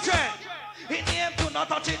 Hear me now, Jen? In name, do not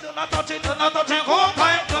touch it, do not touch it, do not touch it. Go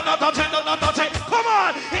pipe, do not touch it, do not touch it. Come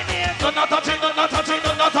on. In name, do not touch it, do not touch it, do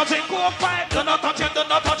not touch it. Go pipe, do not touch it, do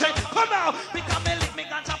not touch it. Come now. Become a lick, me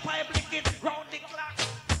ganja pipe licking round the clock.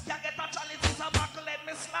 You get a chalice, it's a buckle, let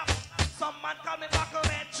me slap. Some man call me buckle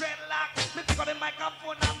head dreadlock. Me pick up the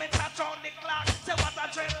microphone and me touch round the clock. Say what a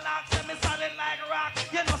dreadlock, say me solid like rock.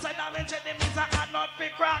 You know say that when the music cannot be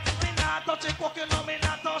crack. Me not touch it, cook, you know me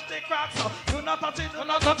not touch the crack. So do not touch it, do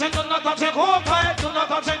not touch it, do not touch it. Go pipe, do not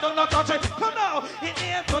touch it, do not touch it. Come now, in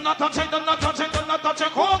here, do not touch it, do not touch it, do not touch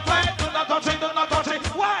it. Go pipe, do not touch it, do not touch it.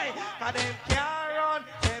 Why? Cause them can't run,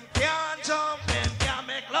 them can't jump, them can't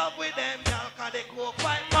make love with them, y'all. Cause they go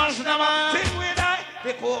pipe, mash them up. Sing with I,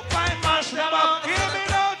 they go pipe, mash them up. Hear me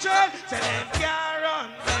now, John. Say them can't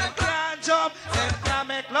run, them can't jump, them can't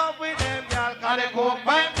make love with them, y'all. Cause they go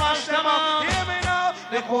pipe, mash them up. Hear me now,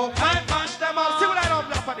 they go pipe, mash them up. See what I don't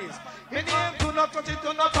black for this. In the end, do not touch it,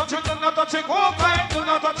 do not touch it, do not touch it. Go pipe, do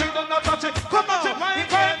not touch it, do not touch it. Come on, in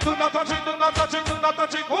the end, do not touch it, do not touch it, do not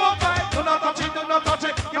touch it. Go pipe, do not touch it, do not touch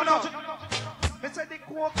it. You know. Me say the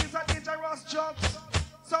coke is a dangerous drug.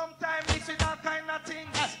 Sometimes mix with all kind of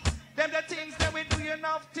things. Them the things that we do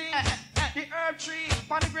enough things. The herb tree,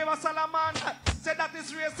 on the grave of Solomon. Say that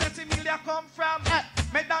is where Sentimelia come from.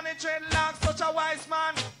 Me down in dreadlocks, such a wise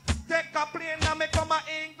man. Take a plane and me come to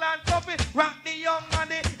England. Coffee, rock the young and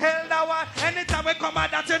the elder one. Anytime we come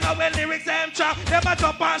out, that you know when lyrics them trap. Them a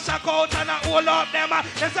jump and shock out and a hold up them.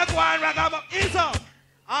 They say go and rag up. Ease up.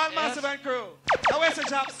 All massive and crew. Now where's the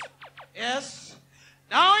chops? Yes.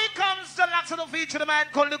 Now here comes the last of the feature, the man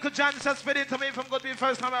called Luke John just spit it to me from good being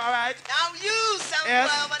first time, alright? Now you sound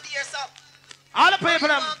well over the ears up. All the people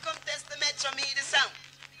them. Come test the Metromedia sound.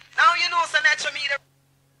 Now you know some Metromedia.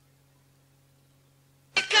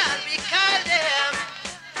 We call them.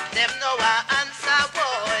 Them know our answer,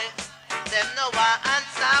 boy. Them know our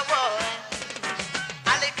answer, boy.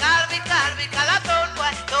 And we call a town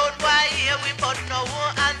boy here we but no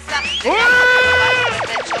answer.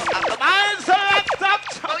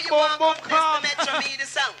 How you want to test the Metromedia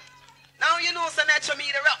sound? Now you know some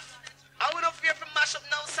Metromedia rough. I would not fear from mash up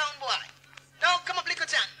no sound boy. Now come up, little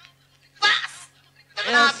John. Fast.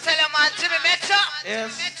 Now tell him man, Jimmy Metro.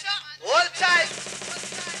 Yes. Hold tight.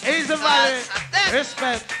 Easy valley.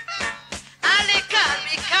 Respect. Ali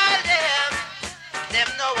we call them. Them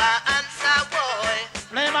know our answer, boy.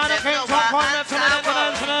 Play man, the king from corner to the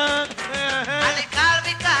international. Ali we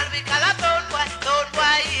call a town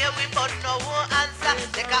boy here we but no answer.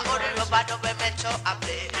 They can only rubber double Metro a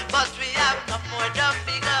play. But we have no more dumb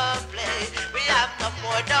figure play. We have no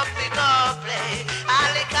more dumb figure play.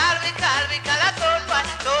 Ali we call a town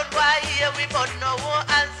boy here we but no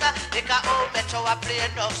answer. They can all Metro a play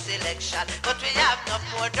no selection. But we have no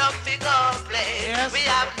more dumb figure play. Yes. We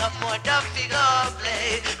have no more dumb figure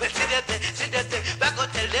play. Well, see that, we are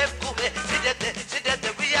gonna tell them go away. See that,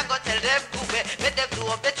 we are gonna tell them go away. Let them do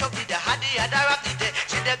a Metro be the honey and the rock the day.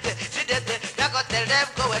 See that, we are gonna tell them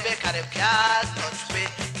go away. Because them can't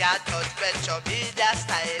touch Metro be the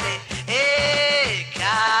style. Hey,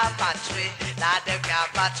 can't match me. Now them can't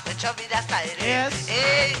match Metro be the style. Yes.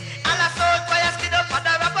 Hey, and I saw boy skin up on the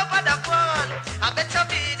rap up on the phone. I Metro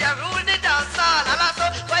be the rule the dance hall. And I saw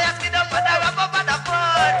boy skin up on the rap up on the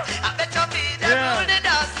phone. I Metro be the rule the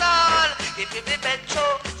dance hall. Give me Metro,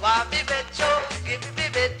 want me Metro. Give me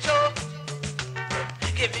Metro.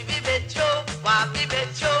 Give me Metro, want me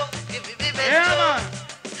Metro. Give me Metro.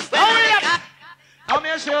 Yeah, man. Now me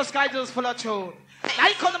show you Sky Juice full of tune. Now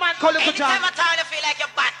you call the man called Luke John. Anytime at all you feel like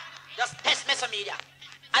you're bad, just test Metromedia.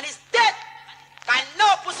 And it's dead. I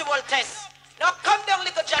know pussy will test. Now come down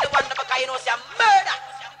little Johnny Wonder because you know it's a murder.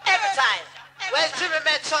 Every time. Well, Jimmy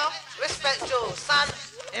Metro, respect you, son.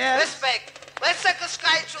 Yes. Respect. Well, second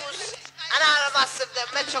Sky Juice and all the massive them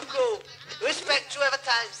Metro crew. Respect you every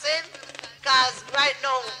time, see? Because right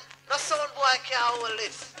now, no sound boy can hold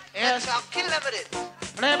this. Yes. Metro, kill them with it.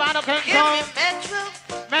 Play man, okay, Give me Metro.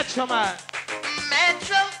 Metro man.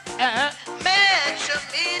 Metro.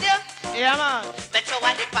 Metromedia. Yeah, man. Metro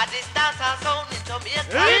and the parties dance and sound in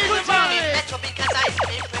Jamaica. Easy, man. Metro because I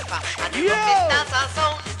prefer. And the parties dance and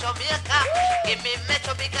sound in Jamaica. Give me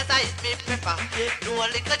Metro because I eat me prefer. No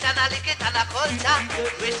lick it and a lick it and a culture.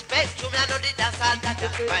 Respect to me, I know the dance and that.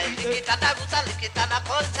 Why lick it and a roots and lick it and a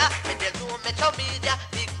culture. And them know Metromedia,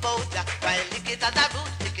 big boat. Why lick it and a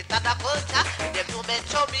roots, lick it and a culture. Them know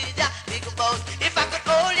Metromedia, big boat. If I could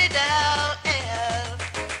hold it down, hell.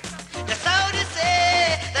 The sound is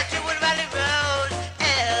say that you will rally round,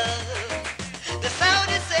 hell. The sound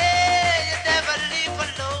is say you never leave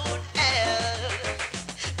alone, hell.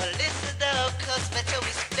 But listen up, cause Metro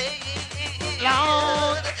is playing.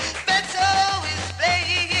 Loud. Metro is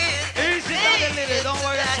playing. Easy, playing don't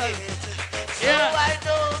worry yourself. So I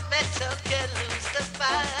know Metro can lose the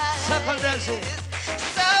fight. Second dancing.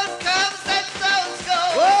 Sound comes and sounds go.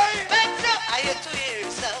 Metro, I hear to hear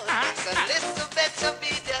sound. So listen to Metro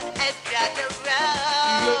Media and gather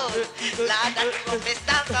round. Lord, and the roughest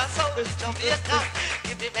dancer sound in Jamaica.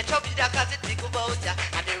 Give me Metro Media cause it big about ya.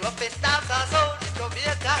 And the roughest dancer sound in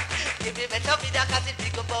Jamaica. Give me Metro Media cause it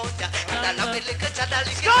big about ya. And I love it like a channel,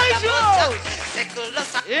 like a channel.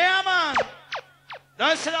 Yeah, man.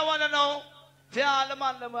 That's what I want to know. For all the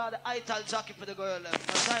man, them are the ital jockey for the girl. I'm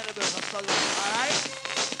trying to go for alright?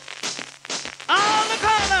 All the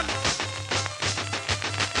call them.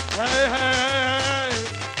 Hey, hey, hey.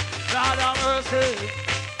 Lord have mercy.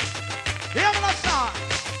 Here we start.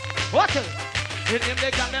 Watch it. Hit him,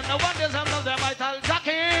 they got them, no one is them, them ital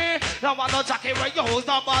jockey. No one no jockey where you use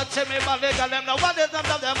no bad. See me, but they got them, no one is them,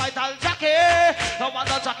 ital jockey. No one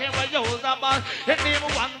no jockey where you use no bad. Hit him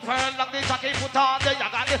one pearl like the jockey, put on the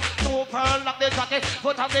yagani. Two pearl like the jockey,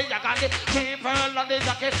 put on the yagani. Three pearl like the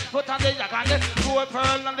jockey, put on the yagani. Four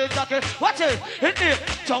pearl like the jockey. Watch it. Hit him.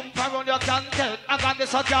 Jump around you can take. I got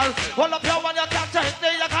this a girl. Hold up your one you can take.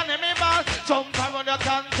 The yagani me man. Jump around you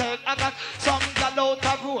can take. I got some girl out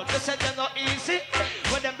the road. They said they're not easy.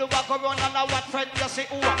 When them do walk around and I what friend you see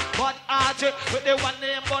who what Archie with the one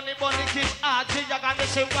name Bunny Kid Archie you gonna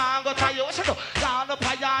say one go try you what you do down up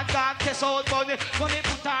a yard gone kiss out money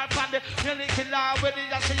put her on the nearly kill her when you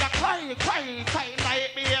see you cry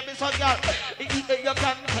like me every son girl you can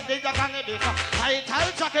you be I tell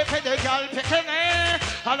Jackie for the girl picking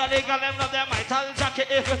all of the girl them love them I tell Jackie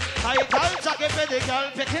for the girl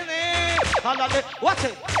picking all of the what's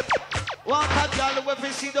it what a girl with a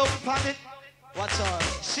see don't panic. What's her?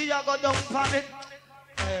 She a go down pan it.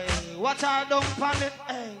 Hey, watch her down pan it.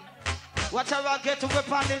 Hey, watch her get to whip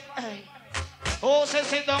on it. Hey, oh, say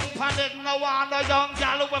she down pan it. No one a young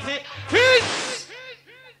girl with it. Peace.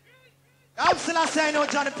 I'm still a saying no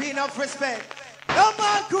Johnny P, enough respect. No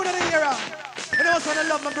man good in the era. You know so I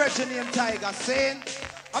love my brother named Tiger. Saying,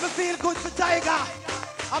 I'm feel good for Tiger.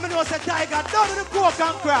 I'm know say Tiger down to the coke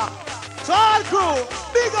and crack. So all crew,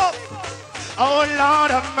 big up. Oh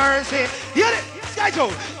Lord of mercy. Hear it? Sky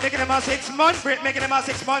Joe. Making him a 6 month break. Making him a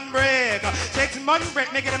 6 month break. 6 month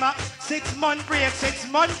break. Making him a 6 month break.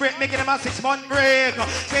 6 month break. Making him a 6 month break.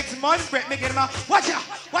 6 month break. Making him a watch out.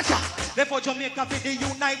 Watch out. Before Jamaica for the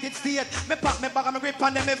United States. Me pack me bag and me grip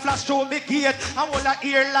and then me flash through me gate. I hold a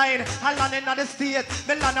airline. I land in the state.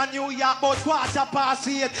 Me land in New York about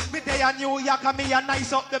 8:15. Me day in New York and me a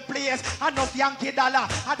nice up the place. Enough Yankee dollar.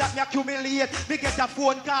 And that me accumulate. Me get a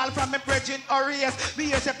phone call from me bridging Arias. Me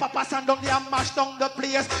hear say Papa stand down there and mash down the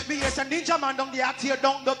place. Me hear say Ninja Man down there tear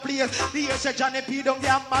down the place. Me hear say Johnny P down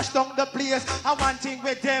there and mash down the place. I one thing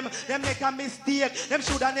with them make a mistake. Them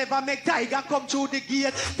shoulda never make Tiger come through the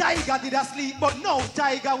gate. Tiger did a sleep, but now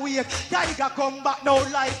Tiger wake. Tiger come back now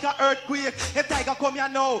like a earthquake. If Tiger come here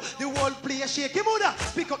now, the whole place shake. Him woulda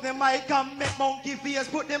pick up the mic and make monkey face.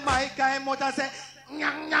 Put the mic in him out and say,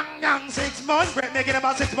 nyang, nyang, nyang. 6 month break, making him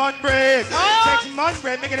a 6 month break. 6 month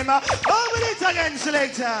break, making him a over it again,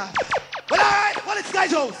 selector. Well, alright, what is Sky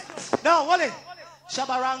Jones? No, what it?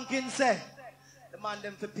 Shabba Rankin say, the man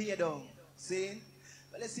them for pay down. See?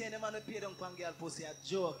 Well, let's see the man who pay down from girl pussy a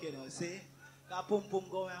joke, you know, see? Cause pum pum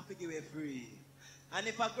go and figure it free. And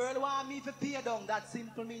if a girl want me for pay down, that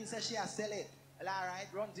simple means that she has sell it. Well, alright,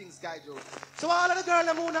 run things, Sky Jones. So all of the girls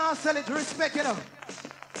that want to sell it, respect, you know.